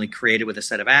was originally created with a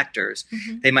set of actors.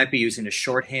 Mm-hmm. They might be using a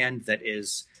shorthand that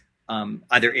is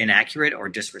either inaccurate or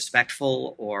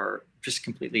disrespectful or just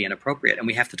completely inappropriate. And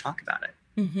we have to talk about it.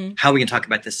 Mm-hmm. How we can talk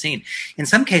about this scene. In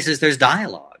some cases, there's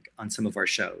dialogue on some of our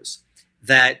shows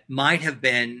that might have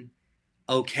been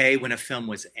okay when a film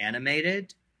was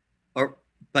animated,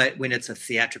 but when it's a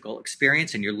theatrical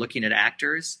experience and you're looking at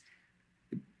actors,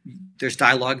 there's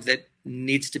dialogue that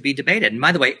needs to be debated. And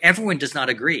by the way, everyone does not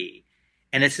agree.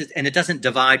 And it doesn't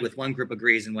divide with one group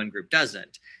agrees and one group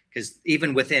doesn't, because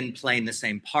even within playing the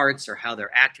same parts or how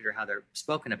they're acted or how they're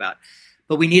spoken about,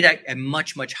 but we need a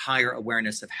much, much higher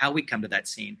awareness of how we come to that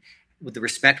scene, with the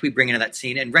respect we bring into that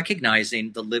scene, and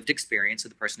recognizing the lived experience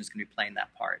of the person who's going to be playing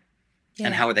that part. Yeah.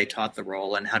 And how are they taught the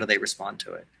role and how do they respond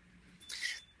to it?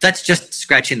 That's just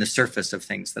scratching the surface of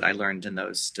things that I learned in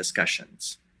those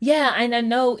discussions. Yeah, and I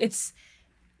know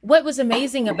what was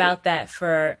amazing about that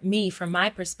for me, from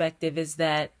my perspective, is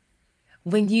that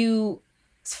when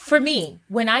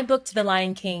I booked The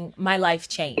Lion King, my life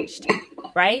changed,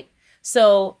 right?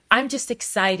 So I'm just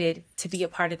excited to be a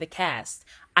part of the cast.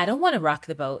 I don't want to rock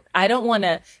the boat. I don't want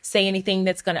to say anything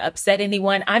that's going to upset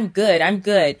anyone. I'm good.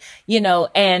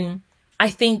 And I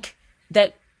think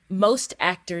that most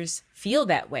actors feel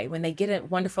that way when they get a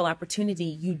wonderful opportunity.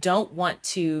 You don't want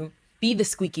to be the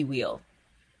squeaky wheel.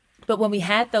 But when we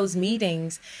had those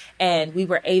meetings and we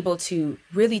were able to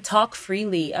really talk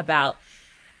freely about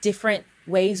different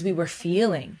ways we were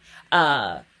feeling,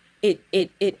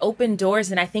 it opened doors,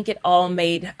 and I think it all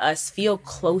made us feel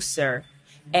closer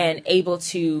and able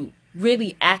to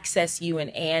really access you and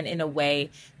Anne in a way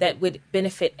that would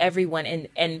benefit everyone.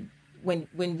 And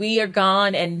when we are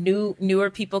gone and newer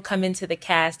people come into the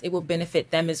cast, it will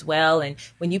benefit them as well. And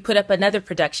when you put up another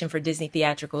production for Disney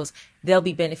Theatricals, they'll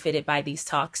be benefited by these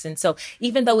talks. And so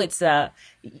even though it's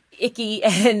icky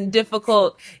and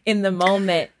difficult in the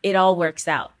moment, it all works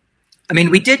out. I mean,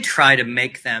 we did try to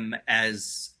make them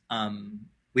as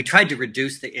we tried to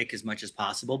reduce the ick as much as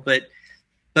possible, but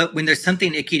when there's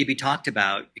something icky to be talked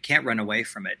about, you can't run away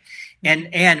from it.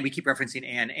 And we keep referencing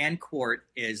Anne. Anne Court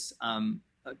is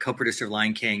a co-producer of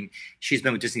Lion King. She's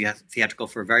been with Disney Theatrical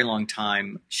for a very long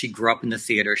time. She grew up in the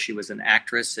theater. She was an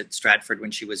actress at Stratford when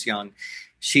she was young.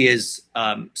 She is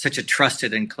such a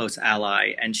trusted and close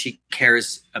ally, and she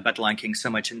cares about the Lion King so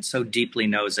much and so deeply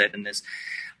knows it.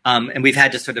 And we've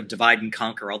had to sort of divide and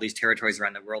conquer all these territories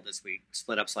around the world as we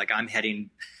split up. So like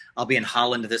I'll be in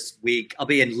Holland this week. I'll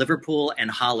be in Liverpool and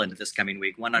Holland this coming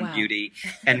week, one on beauty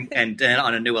and then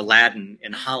on a new Aladdin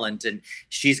in Holland. And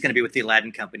she's going to be with the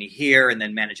Aladdin company here and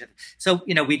then manage it. So,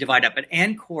 we divide up. But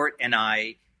Anne Court and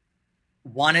I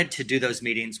wanted to do those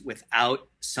meetings without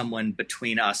someone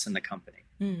between us and the company.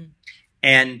 Mm.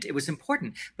 And it was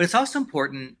important. But it's also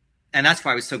important, and that's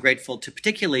why I was so grateful to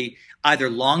particularly either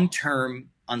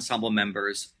long-term ensemble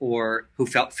members or who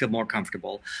feel more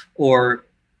comfortable, or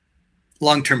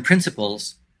long-term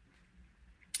principals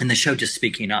and the show just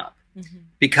speaking up,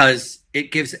 because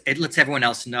it lets everyone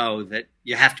else know that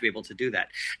you have to be able to do that.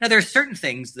 Now, there are certain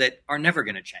things that are never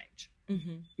going to change,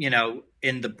 you know,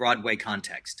 in the Broadway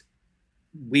context.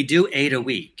 We do 8 a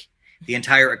week. The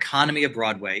entire economy of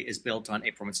Broadway is built on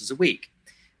 8 performances a week.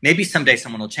 Maybe someday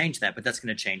someone will change that, but that's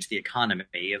going to change the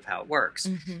economy of how it works.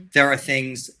 There are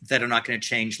things that are not going to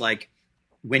change, like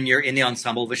when you're in the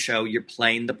ensemble of a show, you're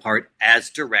playing the part as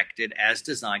directed, as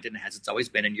designed, and as it's always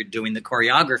been, and you're doing the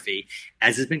choreography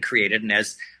as has been created and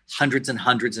as hundreds and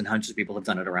hundreds and hundreds of people have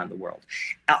done it around the world.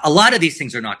 A lot of these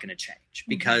things are not going to change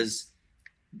because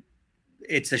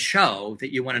it's a show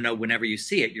that you want to know whenever you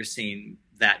see it, you're seeing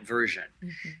that version,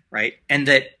 right? And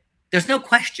that there's no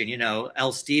question, you know,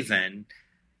 L. Stephen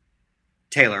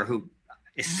Taylor, who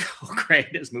is so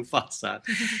great as Mufasa,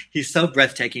 he's so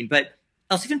breathtaking, but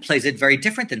El Stephen plays it very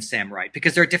different than Sam Wright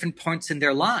because there are different points in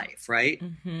their life, right?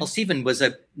 El Stephen was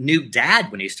a new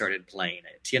dad when he started playing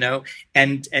it, you know,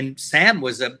 and Sam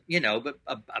was a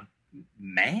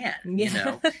man, you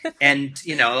know, and,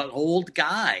 you know, an old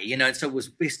guy, you know, and so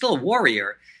he's still a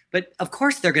warrior, but of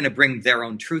course they're going to bring their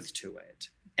own truth to it.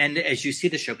 And as you see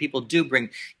the show, people do bring,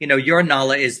 you know, your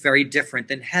Nala is very different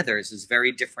than Heather's, is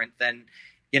very different than,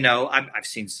 you know, I've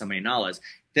seen so many Nalas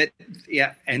that,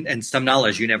 yeah, and some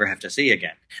Nalas you never have to see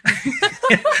again.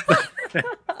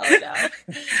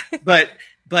 But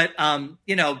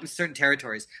you know, certain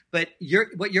territories. But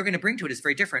what you're going to bring to it is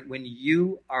very different. When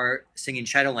you are singing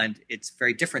Shadowland, it's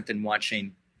very different than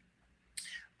watching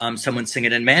someone sing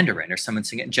it in Mandarin or someone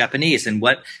sing it in Japanese, and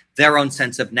what their own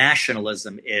sense of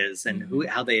nationalism is, and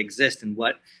how they exist, and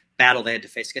what battle they had to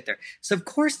face to get there. So of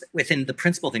course, within the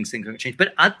principal things are going to change,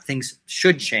 but other things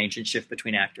should change and shift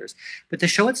between actors. But the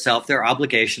show itself, there are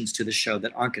obligations to the show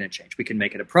that aren't going to change. We can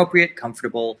make it appropriate,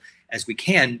 comfortable as we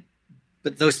can,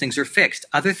 but those things are fixed.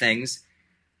 Other things,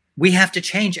 we have to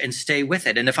change and stay with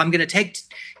it. And if I'm going to take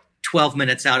 12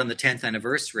 minutes out on the 10th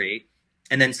anniversary,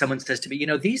 and then someone says to me, you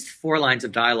know, these 4 lines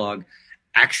of dialogue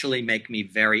actually make me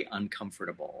very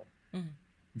uncomfortable,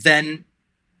 then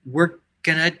we're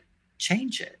going to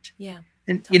change it. Yeah.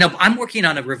 And, you know, I'm working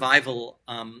on a revival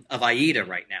of Aida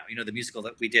right now, you know, the musical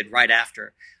that we did right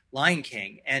after Lion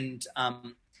King. And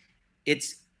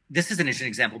this is an interesting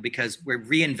example because we're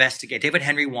reinvestigating. David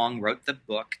Henry Wong wrote the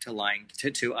book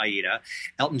to Aida.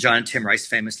 Elton John and Tim Rice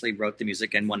famously wrote the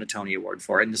music and won a Tony Award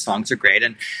for it. And the songs are great.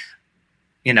 And,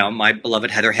 you know, my beloved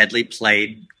Heather Headley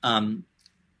played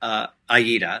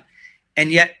Aida.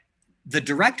 And yet the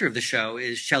director of the show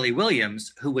is Shelley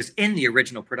Williams, who was in the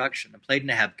original production and played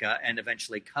Nehebka and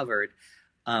eventually covered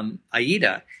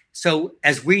Aida. So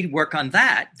as we work on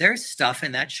that, there's stuff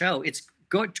in that show. It's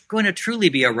going to truly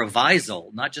be a revisal,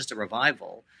 not just a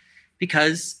revival,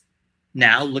 because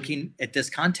now looking at this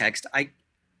context, I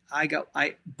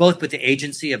both with the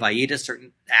agency of Aida,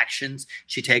 certain actions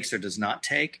she takes or does not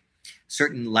take,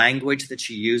 certain language that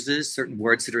she uses, certain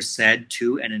words that are said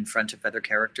to and in front of other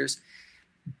characters,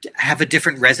 have a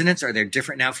different resonance, or they're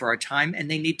different now for our time, and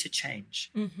they need to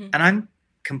change. And I'm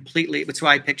completely, that's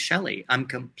why I picked Shelley. I'm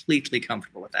completely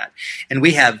comfortable with that. And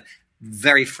we have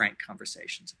very frank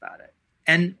conversations about it.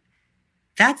 And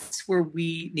that's where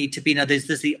we need to be. Now, does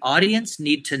the audience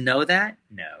need to know that?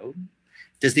 No.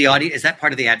 Is that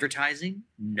part of the advertising?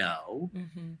 No.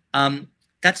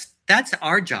 That's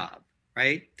our job,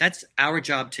 right? That's our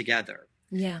job together.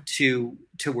 Yeah. To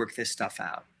work this stuff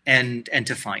out. And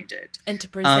to find it. And to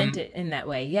present it in that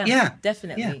way. Yeah. Yeah.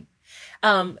 Definitely.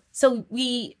 Yeah. So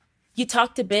you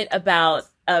talked a bit about,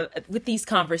 with these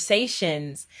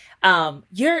conversations,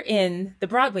 you're in the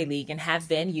Broadway League and have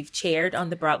been. You've chaired on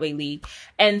the Broadway League.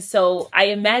 And so I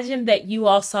imagine that you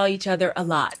all saw each other a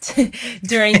lot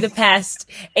during the past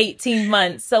 18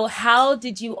 months. So how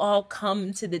did you all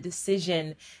come to the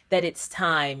decision that it's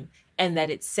time and that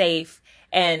it's safe?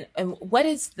 And what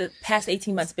has the past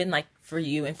 18 months been like for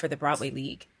you and for the Broadway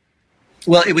League?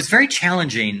 Well, it was very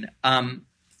challenging. When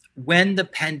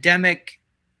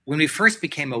we first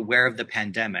became aware of the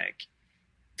pandemic,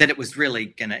 that it was really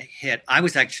going to hit, I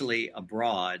was actually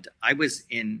abroad. I was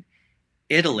in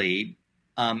Italy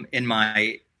in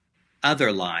my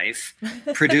other life,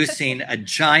 producing a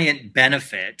giant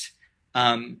benefit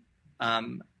during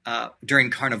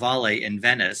Carnevale in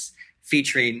Venice,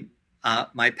 featuring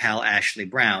my pal Ashley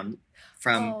Brown,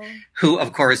 who,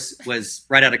 of course, was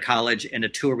right out of college in a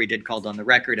tour we did called On the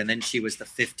Record. And then she was the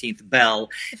 15th Belle.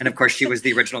 And, of course, she was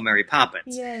the original Mary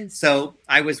Poppins. Yes. So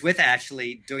I was with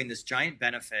Ashley doing this giant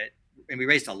benefit, and we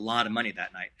raised a lot of money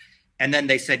that night. And then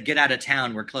they said, get out of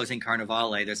town. We're closing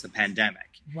Carnevale. There's a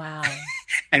pandemic. Wow.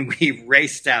 And we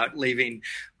raced out, leaving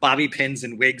bobby pins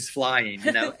and wigs flying,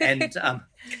 you know, and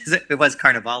it was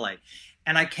Carnevale.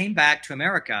 And I came back to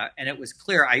America, and it was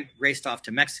clear. I raced off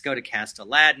to Mexico to cast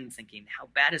Aladdin, thinking, how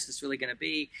bad is this really going to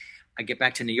be? I get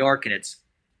back to New York, and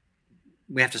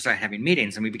we have to start having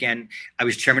meetings. And I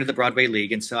was chairman of the Broadway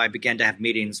League, and so I began to have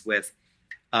meetings with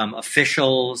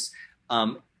officials,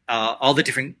 all the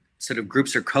different sort of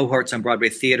groups or cohorts on Broadway,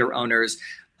 theater owners,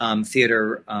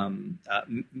 theater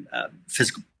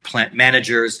physical plant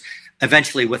managers,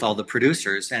 eventually with all the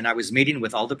producers. And I was meeting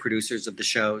with all the producers of the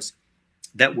shows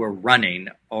that were running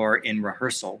or in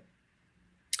rehearsal.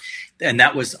 And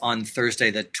that was on Thursday,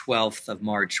 the 12th of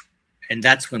March. And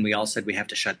that's when we all said we have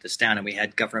to shut this down. And we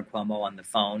had Governor Cuomo on the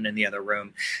phone in the other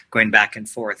room going back and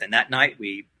forth. And that night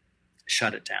we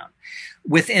shut it down.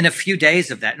 Within a few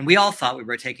days of that, and we all thought we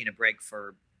were taking a break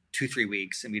for 2-3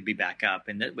 weeks and we'd be back up.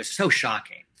 And it was so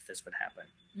shocking that this would happen.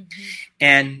 Mm-hmm.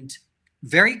 And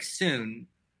very soon,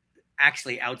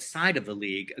 actually outside of the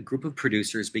league, a group of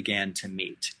producers began to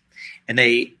meet. And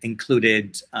they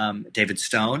included David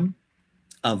Stone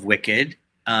of Wicked,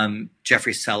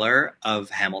 Jeffrey Seller of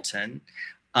Hamilton,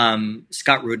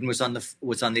 Scott Rudin was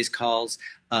on these calls,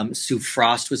 Sue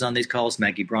Frost was on these calls,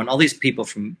 Maggie Braun, all these people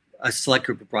from a select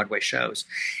group of Broadway shows.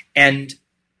 And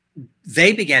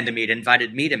they began to meet,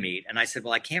 invited me to meet. And I said,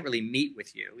 well, I can't really meet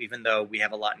with you, even though we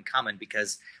have a lot in common,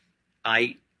 because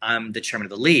I'm the chairman of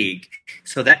the league.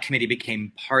 So that committee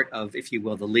became part of, if you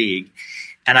will, the league.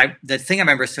 And the thing I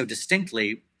remember so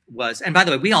distinctly was, and by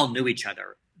the way, we all knew each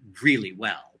other really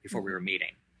well before we were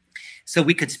meeting. So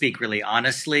we could speak really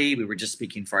honestly. We were just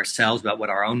speaking for ourselves about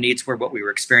what our own needs were, what we were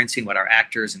experiencing, what our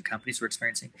actors and companies were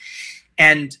experiencing.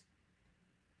 And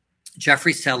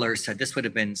Jeffrey Seller said, this would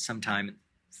have been sometime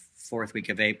 4th week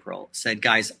of April, said,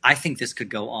 guys, I think this could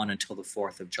go on until the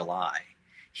 4th of July.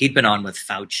 He'd been on with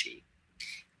Fauci.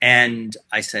 And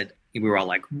I said, we were all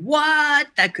like, what?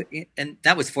 And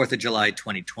that was 4th of July,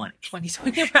 2020.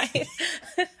 2020, right?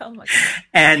 Oh my God.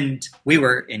 And we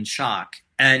were in shock.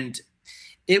 And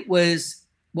it was,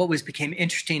 became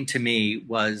interesting to me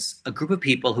was a group of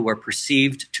people who were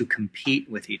perceived to compete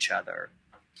with each other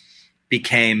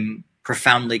became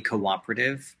profoundly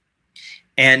cooperative.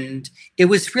 And it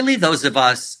was really those of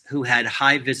us who had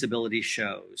high visibility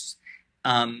shows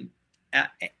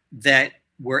that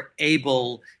were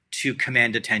able to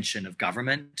command attention of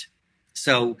government.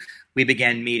 So we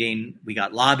began meeting, we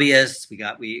got lobbyists,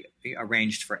 we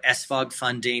arranged for SVOG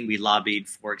funding, we lobbied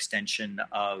for extension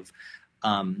of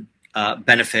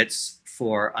benefits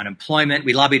for unemployment.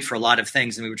 We lobbied for a lot of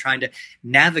things, and we were trying to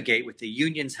navigate with the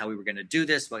unions how we were going to do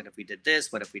this. What if we did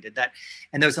this? What if we did that?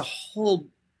 And there was a whole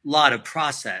lot of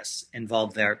process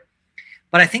involved there.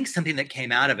 But I think something that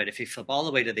came out of it, if you flip all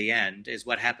the way to the end, is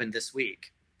what happened this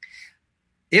week.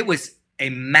 It was a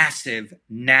massive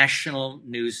national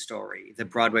news story that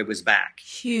Broadway was back.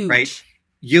 Huge. Right?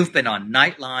 You've been on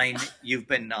Nightline. You've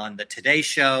been on the Today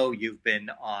Show. You've been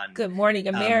on Good Morning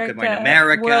America. Good Morning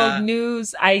America. World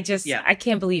News. I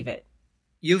can't believe it.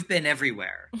 You've been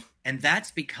everywhere. And that's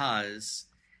because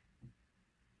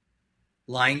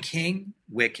Lion King,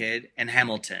 Wicked, and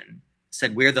Hamilton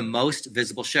said we're the most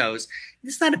visible shows.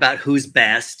 It's not about who's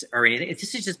best or anything.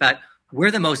 This is just about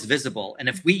we're the most visible. And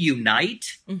if we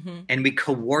unite and we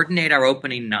coordinate our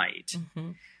opening night,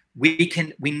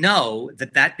 we know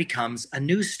that becomes a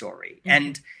news story.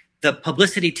 And the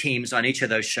publicity teams on each of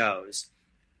those shows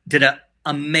did an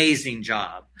amazing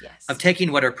job of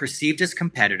taking what are perceived as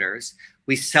competitors.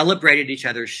 We celebrated each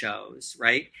other's shows,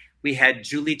 right? We had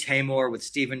Julie Taymor with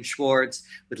Stephen Schwartz,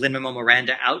 with Lin-Manuel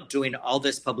Miranda out doing all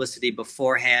this publicity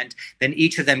beforehand. Then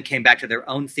each of them came back to their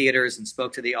own theaters and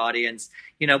spoke to the audience,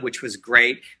 which was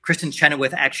great. Kristen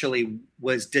Chenoweth actually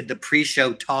did the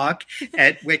pre-show talk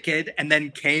at Wicked, and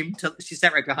then she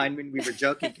sat right behind me and we were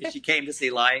joking because she came to see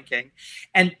Lion King.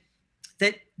 And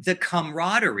that the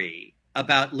camaraderie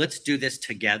about let's do this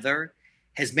together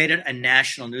has made it a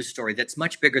national news story that's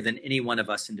much bigger than any one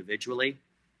of us individually.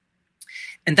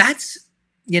 And that's,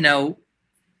 I'm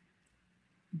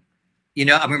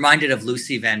reminded of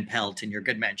Lucy Van Pelt and Your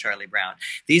Good Man, Charlie Brown.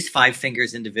 These 5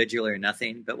 fingers individually are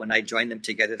nothing, but when I joined them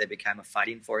together, they become a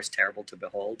fighting force terrible to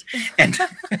behold. And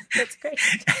that's great.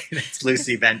 That's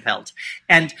Lucy Van Pelt.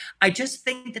 And I just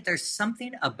think that there's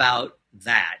something about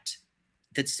that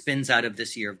spins out of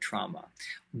this year of trauma.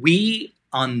 We,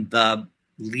 on the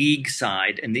league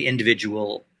side and the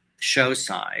individual show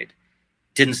side,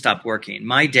 didn't stop working.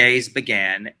 My days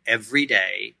began every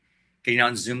day getting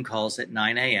on Zoom calls at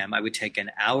 9 a.m. I would take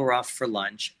an hour off for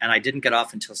lunch, and I didn't get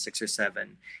off until 6 or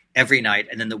 7 every night.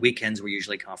 And then the weekends were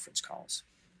usually conference calls.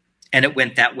 And it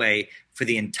went that way for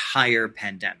the entire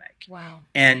pandemic. Wow.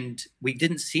 And we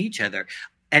didn't see each other.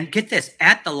 And get this,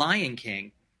 at the Lion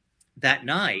King that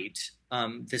night,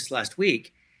 this last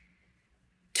week,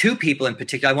 two people in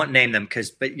particular, I won't name them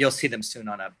but you'll see them soon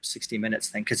on a 60 Minutes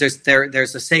thing, because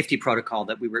there's a safety protocol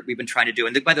that we've been trying to do.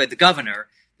 And by the way, the governor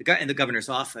in the governor's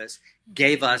office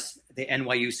gave us the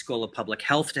NYU School of Public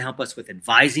Health to help us with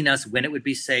advising us when it would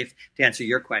be safe. To answer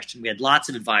your question, we had lots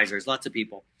of advisors, lots of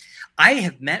people. I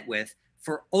have met with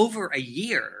for over a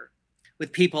year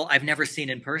with people I've never seen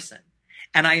in person.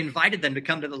 And I invited them to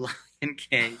come to the Lion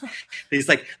King. These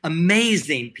like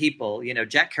amazing people,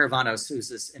 Jack Caravanos, who's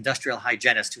this industrial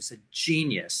hygienist, who's a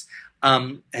genius,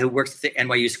 who works at the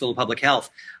NYU School of Public Health.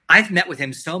 I've met with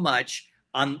him so much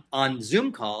on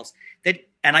Zoom calls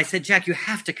and I said, Jack, you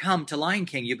have to come to Lion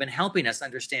King. You've been helping us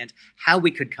understand how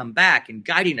we could come back and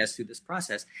guiding us through this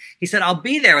process. He said, I'll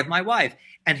be there with my wife.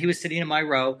 And he was sitting in my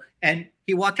row and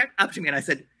he walked up to me and I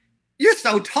said, you're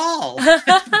so tall,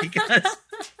 because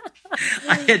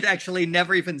I had actually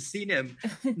never even seen him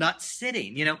not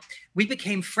sitting. We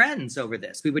became friends over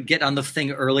this. We would get on the thing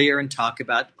earlier and talk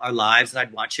about our lives, and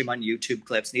I'd watch him on YouTube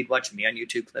clips and he'd watch me on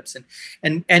YouTube clips.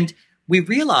 And we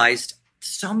realized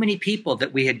so many people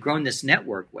that we had grown this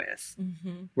network with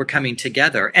were coming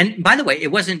together. And by the way,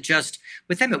 it wasn't just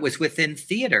with them, it was within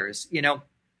theaters,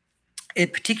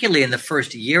 particularly in the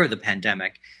first year of the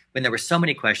pandemic, when there were so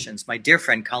many questions. My dear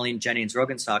friend, Colleen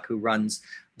Jennings-Rogenstock, who runs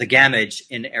the Gamage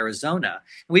in Arizona,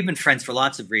 and we've been friends for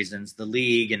lots of reasons, the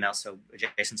league and also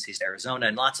adjacencies to Arizona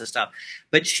and lots of stuff.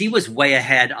 But she was way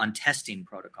ahead on testing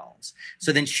protocols.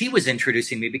 So then she was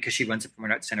introducing me, because she runs a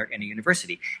performing arts center in a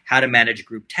university, how to manage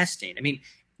group testing. I mean,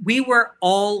 we were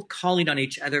all calling on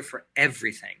each other for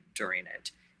everything during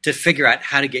it to figure out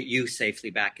how to get you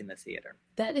safely back in the theater.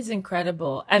 That is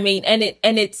incredible. I mean, and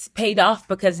it's paid off,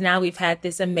 because now we've had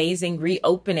this amazing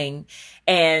reopening,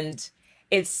 and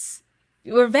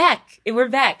we're back. We're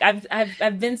back.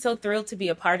 I've been so thrilled to be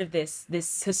a part of this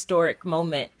historic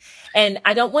moment. And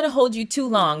I don't want to hold you too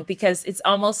long, because it's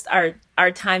almost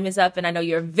our time is up. And I know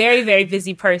you're a very, very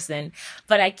busy person,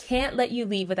 but I can't let you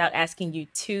leave without asking you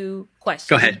two questions.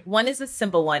 Go ahead. One is a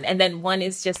simple one, and then one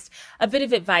is just a bit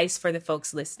of advice for the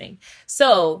folks listening.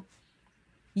 So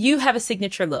you have a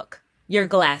signature look, your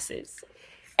glasses.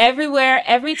 Everywhere,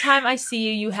 every time I see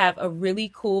you, you have a really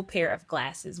cool pair of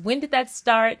glasses. When did that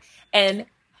start? And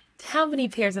how many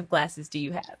pairs of glasses do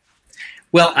you have?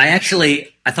 Well, I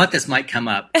thought this might come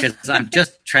up, because I'm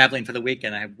just traveling for the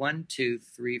weekend. I have 1, 2,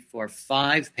 3, 4,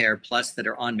 5 pair plus that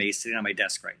are on me, sitting on my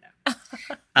desk right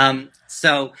now.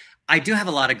 So I do have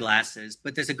a lot of glasses,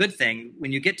 but there's a good thing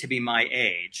when you get to be my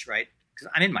age, right?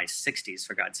 Because I'm in my 60s,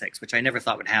 for God's sakes, which I never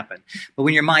thought would happen. But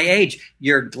when you're my age,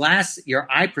 your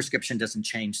eye prescription doesn't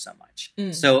change so much.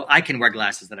 So I can wear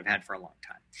glasses that I've had for a long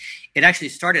time. It actually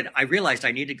started, I realized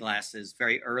I needed glasses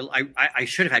very early. I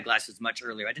should have had glasses much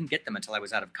earlier. I didn't get them until I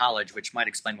was out of college, which might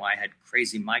explain why I had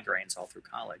crazy migraines all through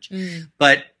college.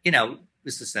 But,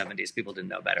 this is the 70s. People didn't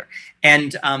know better.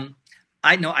 And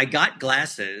I got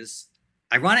glasses.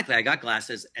 Ironically, I got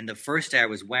glasses, and the first day I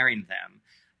was wearing them,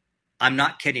 I'm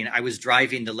not kidding, I was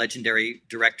driving the legendary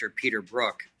director Peter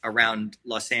Brook around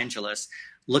Los Angeles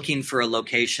looking for a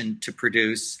location to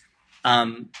produce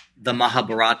the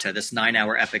Mahabharata, this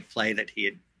 9-hour epic play that he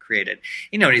had created.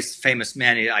 He's a famous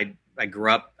man. I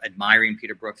grew up admiring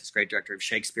Peter Brook, this great director of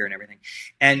Shakespeare and everything.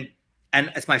 And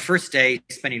it's my first day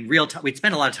spending real time. We'd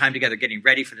spent a lot of time together getting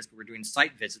ready for this, but we're doing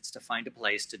site visits to find a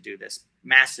place to do this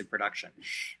massive production.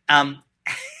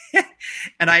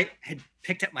 And I had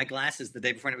picked up my glasses the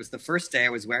day before, and it was the first day I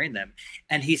was wearing them.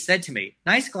 And he said to me,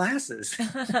 nice glasses.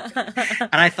 And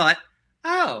I thought,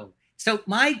 oh, so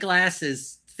my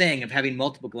glasses thing of having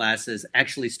multiple glasses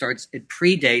actually it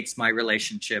predates my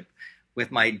relationship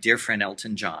with my dear friend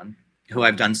Elton John, who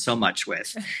I've done so much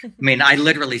with. I mean, I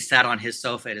literally sat on his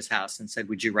sofa at his house and said,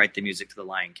 would you write the music to The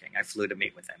Lion King? I flew to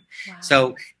meet with him. Wow.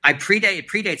 So it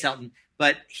predates Elton,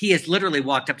 but he has literally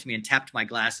walked up to me and tapped my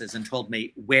glasses and told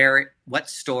me what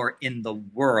store in the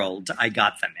world I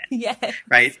got them in. Yes.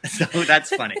 Right? So that's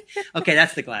funny. Okay,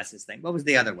 that's the glasses thing. What was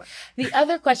the other one? The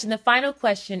other question, the final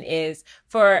question is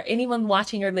for anyone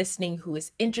watching or listening who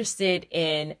is interested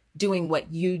in doing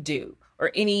what you do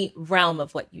or any realm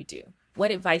of what you do. What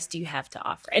advice do you have to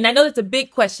offer? And I know that's a big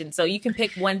question, so you can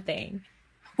pick one thing.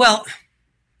 Well,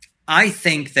 I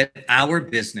think that our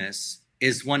business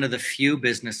is one of the few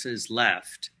businesses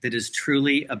left that is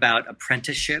truly about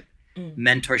apprenticeship,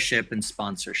 mentorship, and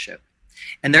sponsorship.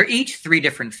 And they're each 3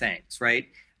 different things, right?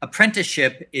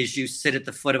 Apprenticeship is you sit at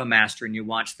the foot of a master and you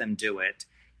watch them do it.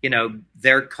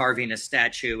 They're carving a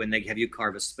statue and they have you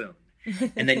carve a spoon.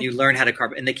 And then you learn how to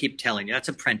carve, and they keep telling you that's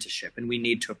apprenticeship, and we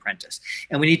need to apprentice.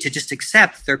 And we need to just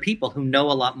accept they're people who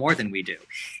know a lot more than we do.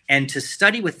 And to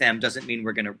study with them doesn't mean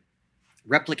we're going to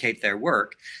replicate their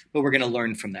work, but we're going to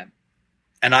learn from them.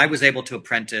 And I was able to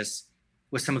apprentice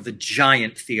with some of the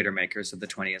giant theater makers of the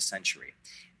 20th century.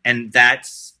 And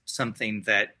that's something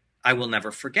that I will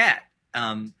never forget.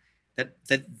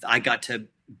 That I got to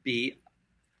be,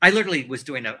 I literally was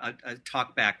doing a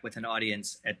talk back with an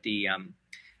audience at the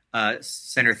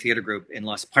Center Theater Group in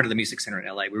part of the Music Center in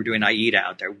LA. We were doing Aida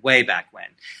out there way back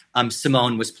when.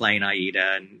 Simone was playing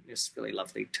Aida, and it was a really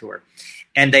lovely tour.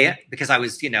 And because I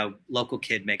was, local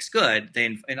kid makes good,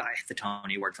 and I at the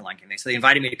Tony worked for Lion King, so they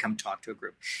invited me to come talk to a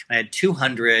group. And I had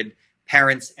 200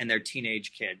 parents and their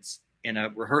teenage kids in a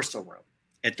rehearsal room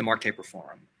at the Mark Taper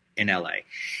Forum in LA.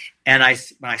 And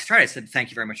when I started, I said, thank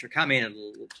you very much for coming. A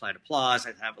little polite applause.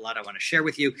 I have a lot I want to share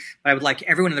with you, but I would like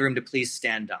everyone in the room to please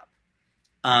stand up.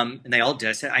 And they all did.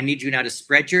 I said, I need you now to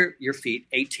spread your feet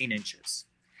 18 inches.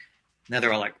 Now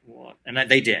they're all like, what? And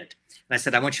they did. And I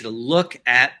said, I want you to look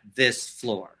at this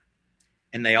floor.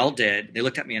 And they all did. They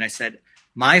looked at me and I said,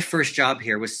 my first job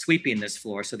here was sweeping this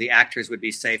floor so the actors would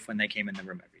be safe when they came in the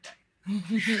room every day.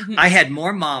 I had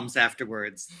more moms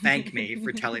afterwards thank me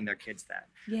for telling their kids that.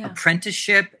 Yeah.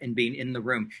 Apprenticeship and being in the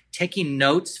room, taking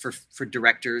notes for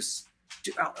directors,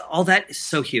 all that is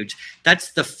so huge.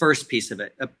 That's the first piece of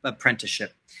it,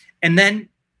 apprenticeship. And then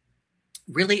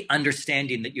really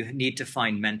understanding that you need to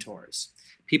find mentors,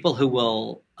 people who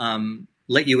will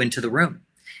let you into the room,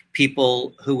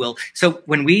 people who will. So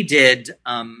when we did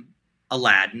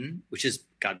Aladdin, which is,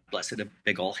 God bless it, a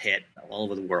big old hit all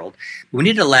over the world. When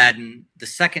we did Aladdin, the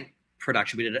second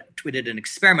production, we did an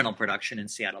experimental production in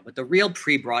Seattle, but the real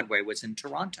pre-Broadway was in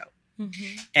Toronto.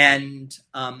 Mm-hmm. And,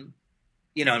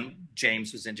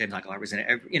 James Michael was in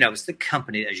it. It was the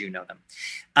company as you know them.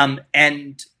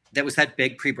 And there was that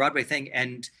big pre-Broadway thing.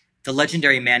 And the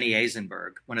legendary Manny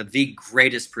Eisenberg, one of the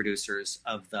greatest producers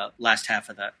of the last half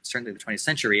of certainly the 20th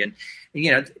century. And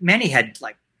Manny had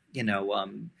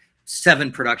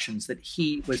 7 productions that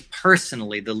he was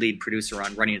personally the lead producer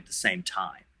on, running at the same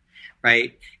time,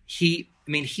 right? He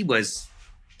was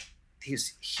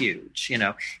huge,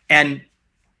 and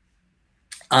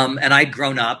I'd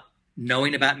grown up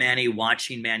knowing about Manny,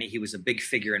 watching Manny. He was a big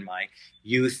figure in my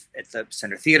youth at the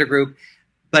Center Theater Group.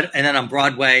 And then on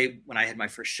Broadway, when I had my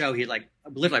first show, he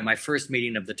literally my first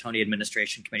meeting of the Tony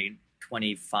Administration Committee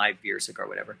 25 years ago or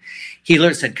whatever, he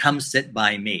literally said, come sit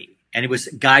by me. And it was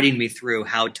guiding me through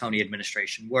how Tony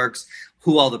administration works,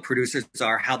 who all the producers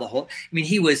are,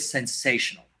 he was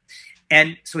sensational.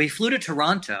 And so he flew to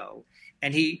Toronto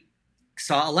and he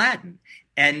saw Aladdin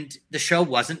and the show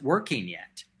wasn't working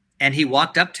yet. And he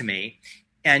walked up to me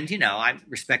and, I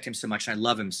respect him so much and I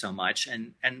love him so much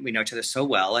and we know each other so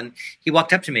well. And he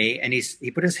walked up to me and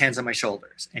he put his hands on my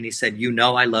shoulders and he said,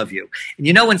 I love you.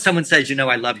 And when someone says,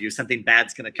 I love you, something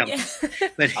bad's going to come. Yeah.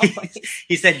 But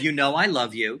he said, I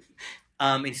love you.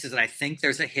 And he says, and I think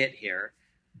there's a hit here,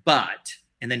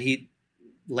 and then he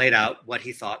laid out what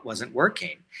he thought wasn't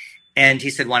working. And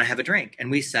he said, want to have a drink? And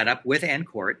we sat up with Ann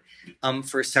Court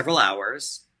for several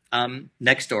hours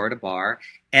next door at a bar.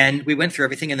 And we went through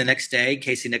everything. And the next day,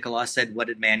 Casey Nicholaw said, what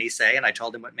did Manny say? And I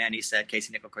told him what Manny said.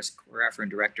 Casey Nicholaw, of course, choreographer and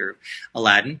director of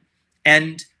Aladdin.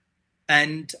 And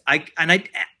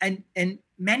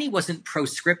Manny wasn't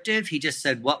proscriptive. He just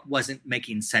said what wasn't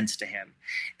making sense to him.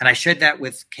 And I shared that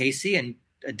with Casey. And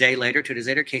a day later, 2 days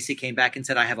later, Casey came back and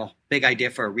said, I have a big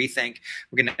idea for a rethink.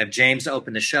 We're going to have James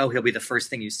open the show. He'll be the first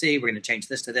thing you see. We're going to change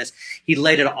this to this. He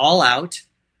laid it all out.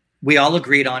 We all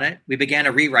agreed on it. We began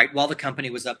a rewrite while the company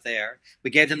was up there.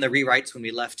 We gave them the rewrites when we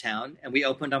left town. And we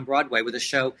opened on Broadway with a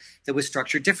show that was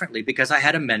structured differently because I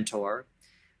had a mentor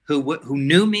who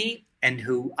knew me and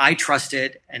who I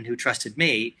trusted and who trusted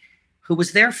me, who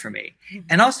was there for me. Mm-hmm.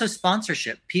 And also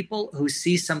sponsorship, people who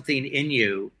see something in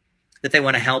you that they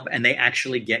want to help and they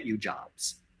actually get you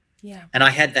jobs. Yeah. And I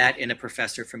had that in a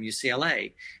professor from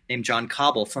UCLA named John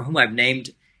Cobble, from whom I've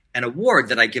named an award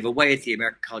that I give away at the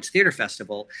American College Theater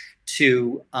Festival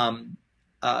to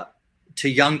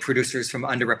young producers from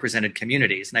underrepresented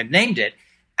communities. And I've named it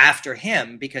after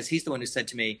him because he's the one who said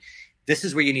to me, this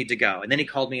is where you need to go. And then he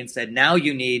called me and said, now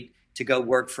you need to go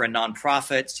work for a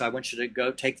nonprofit. So I want you to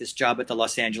go take this job at the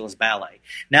Los Angeles Ballet.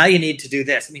 Now you need to do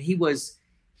this. He was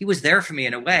there for me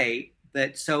in a way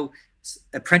that, so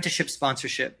apprenticeship,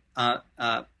 sponsorship,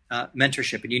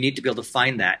 mentorship, and you need to be able to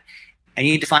find that. And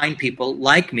you need to find people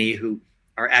like me who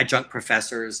are adjunct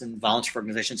professors and volunteer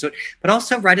organizations. So, but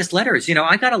also write us letters.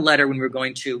 I got a letter when we were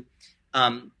going to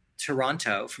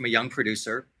Toronto from a young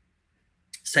producer,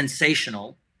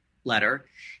 sensational letter.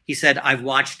 He said, I've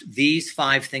watched these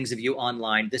 5 things of you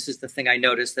online. This is the thing I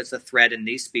noticed. That's a thread in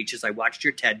these speeches. I watched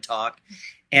your TED Talk,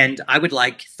 and I would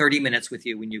like 30 minutes with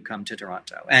you when you come to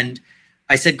Toronto. And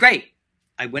I said, great.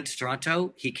 I went to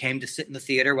Toronto. He came to sit in the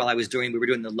theater while we were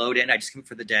doing the load in. I just came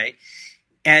for the day.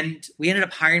 And we ended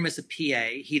up hiring him as a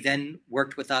PA. He then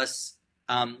worked with us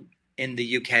in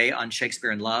the UK on Shakespeare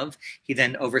in Love. He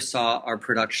then oversaw our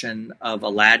production of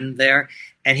Aladdin there.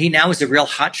 And he now is a real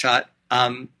hotshot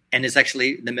and is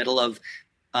actually in the middle of,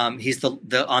 he's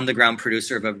the on-the-ground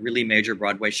producer of a really major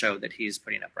Broadway show that he's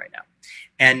putting up right now.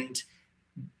 And,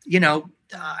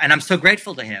 and I'm so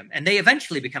grateful to him. And they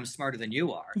eventually become smarter than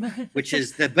you are, which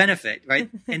is the benefit, right?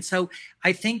 And so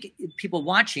I think people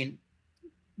watching,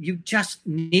 you just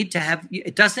need to have,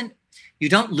 you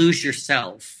don't lose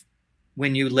yourself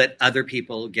when you let other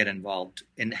people get involved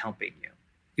in helping you.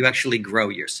 You actually grow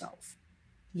yourself.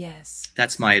 Yes.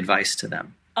 That's my advice to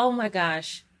them. Oh my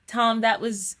gosh. Tom, that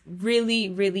was really,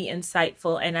 really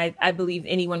insightful. And I believe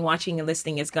anyone watching and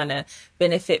listening is going to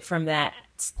benefit from that.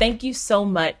 Thank you so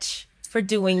much for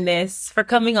doing this, for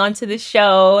coming on to the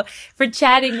show, for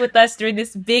chatting with us during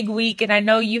this big week. And I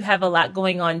know you have a lot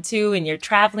going on too, and you're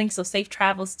traveling. So safe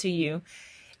travels to you.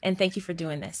 And thank you for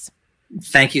doing this.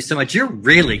 Thank you so much. You're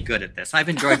really good at this. I've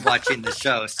enjoyed watching the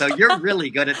show. So you're really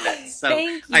good at this. So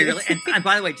thank you. And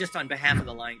by the way, just on behalf of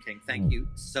the Lion King, thank you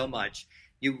so much.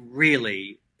 You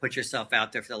really put yourself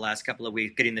out there for the last couple of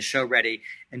weeks, getting the show ready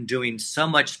and doing so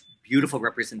much beautiful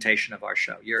representation of our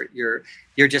show.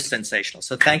 You're just sensational.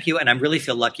 So thank you. And I really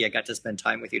feel lucky I got to spend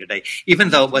time with you today, even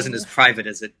though it wasn't as private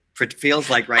as it feels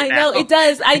like right now. I know it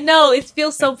does. I know it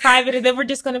feels so private, and then we're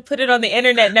just going to put it on the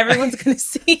internet and everyone's going to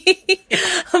see.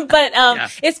 But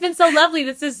It's been so lovely.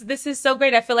 This is so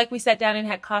great. I feel like we sat down and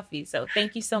had coffee. So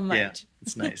thank you so much. Yeah,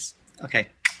 it's nice. Okay.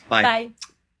 Bye.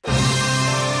 Bye.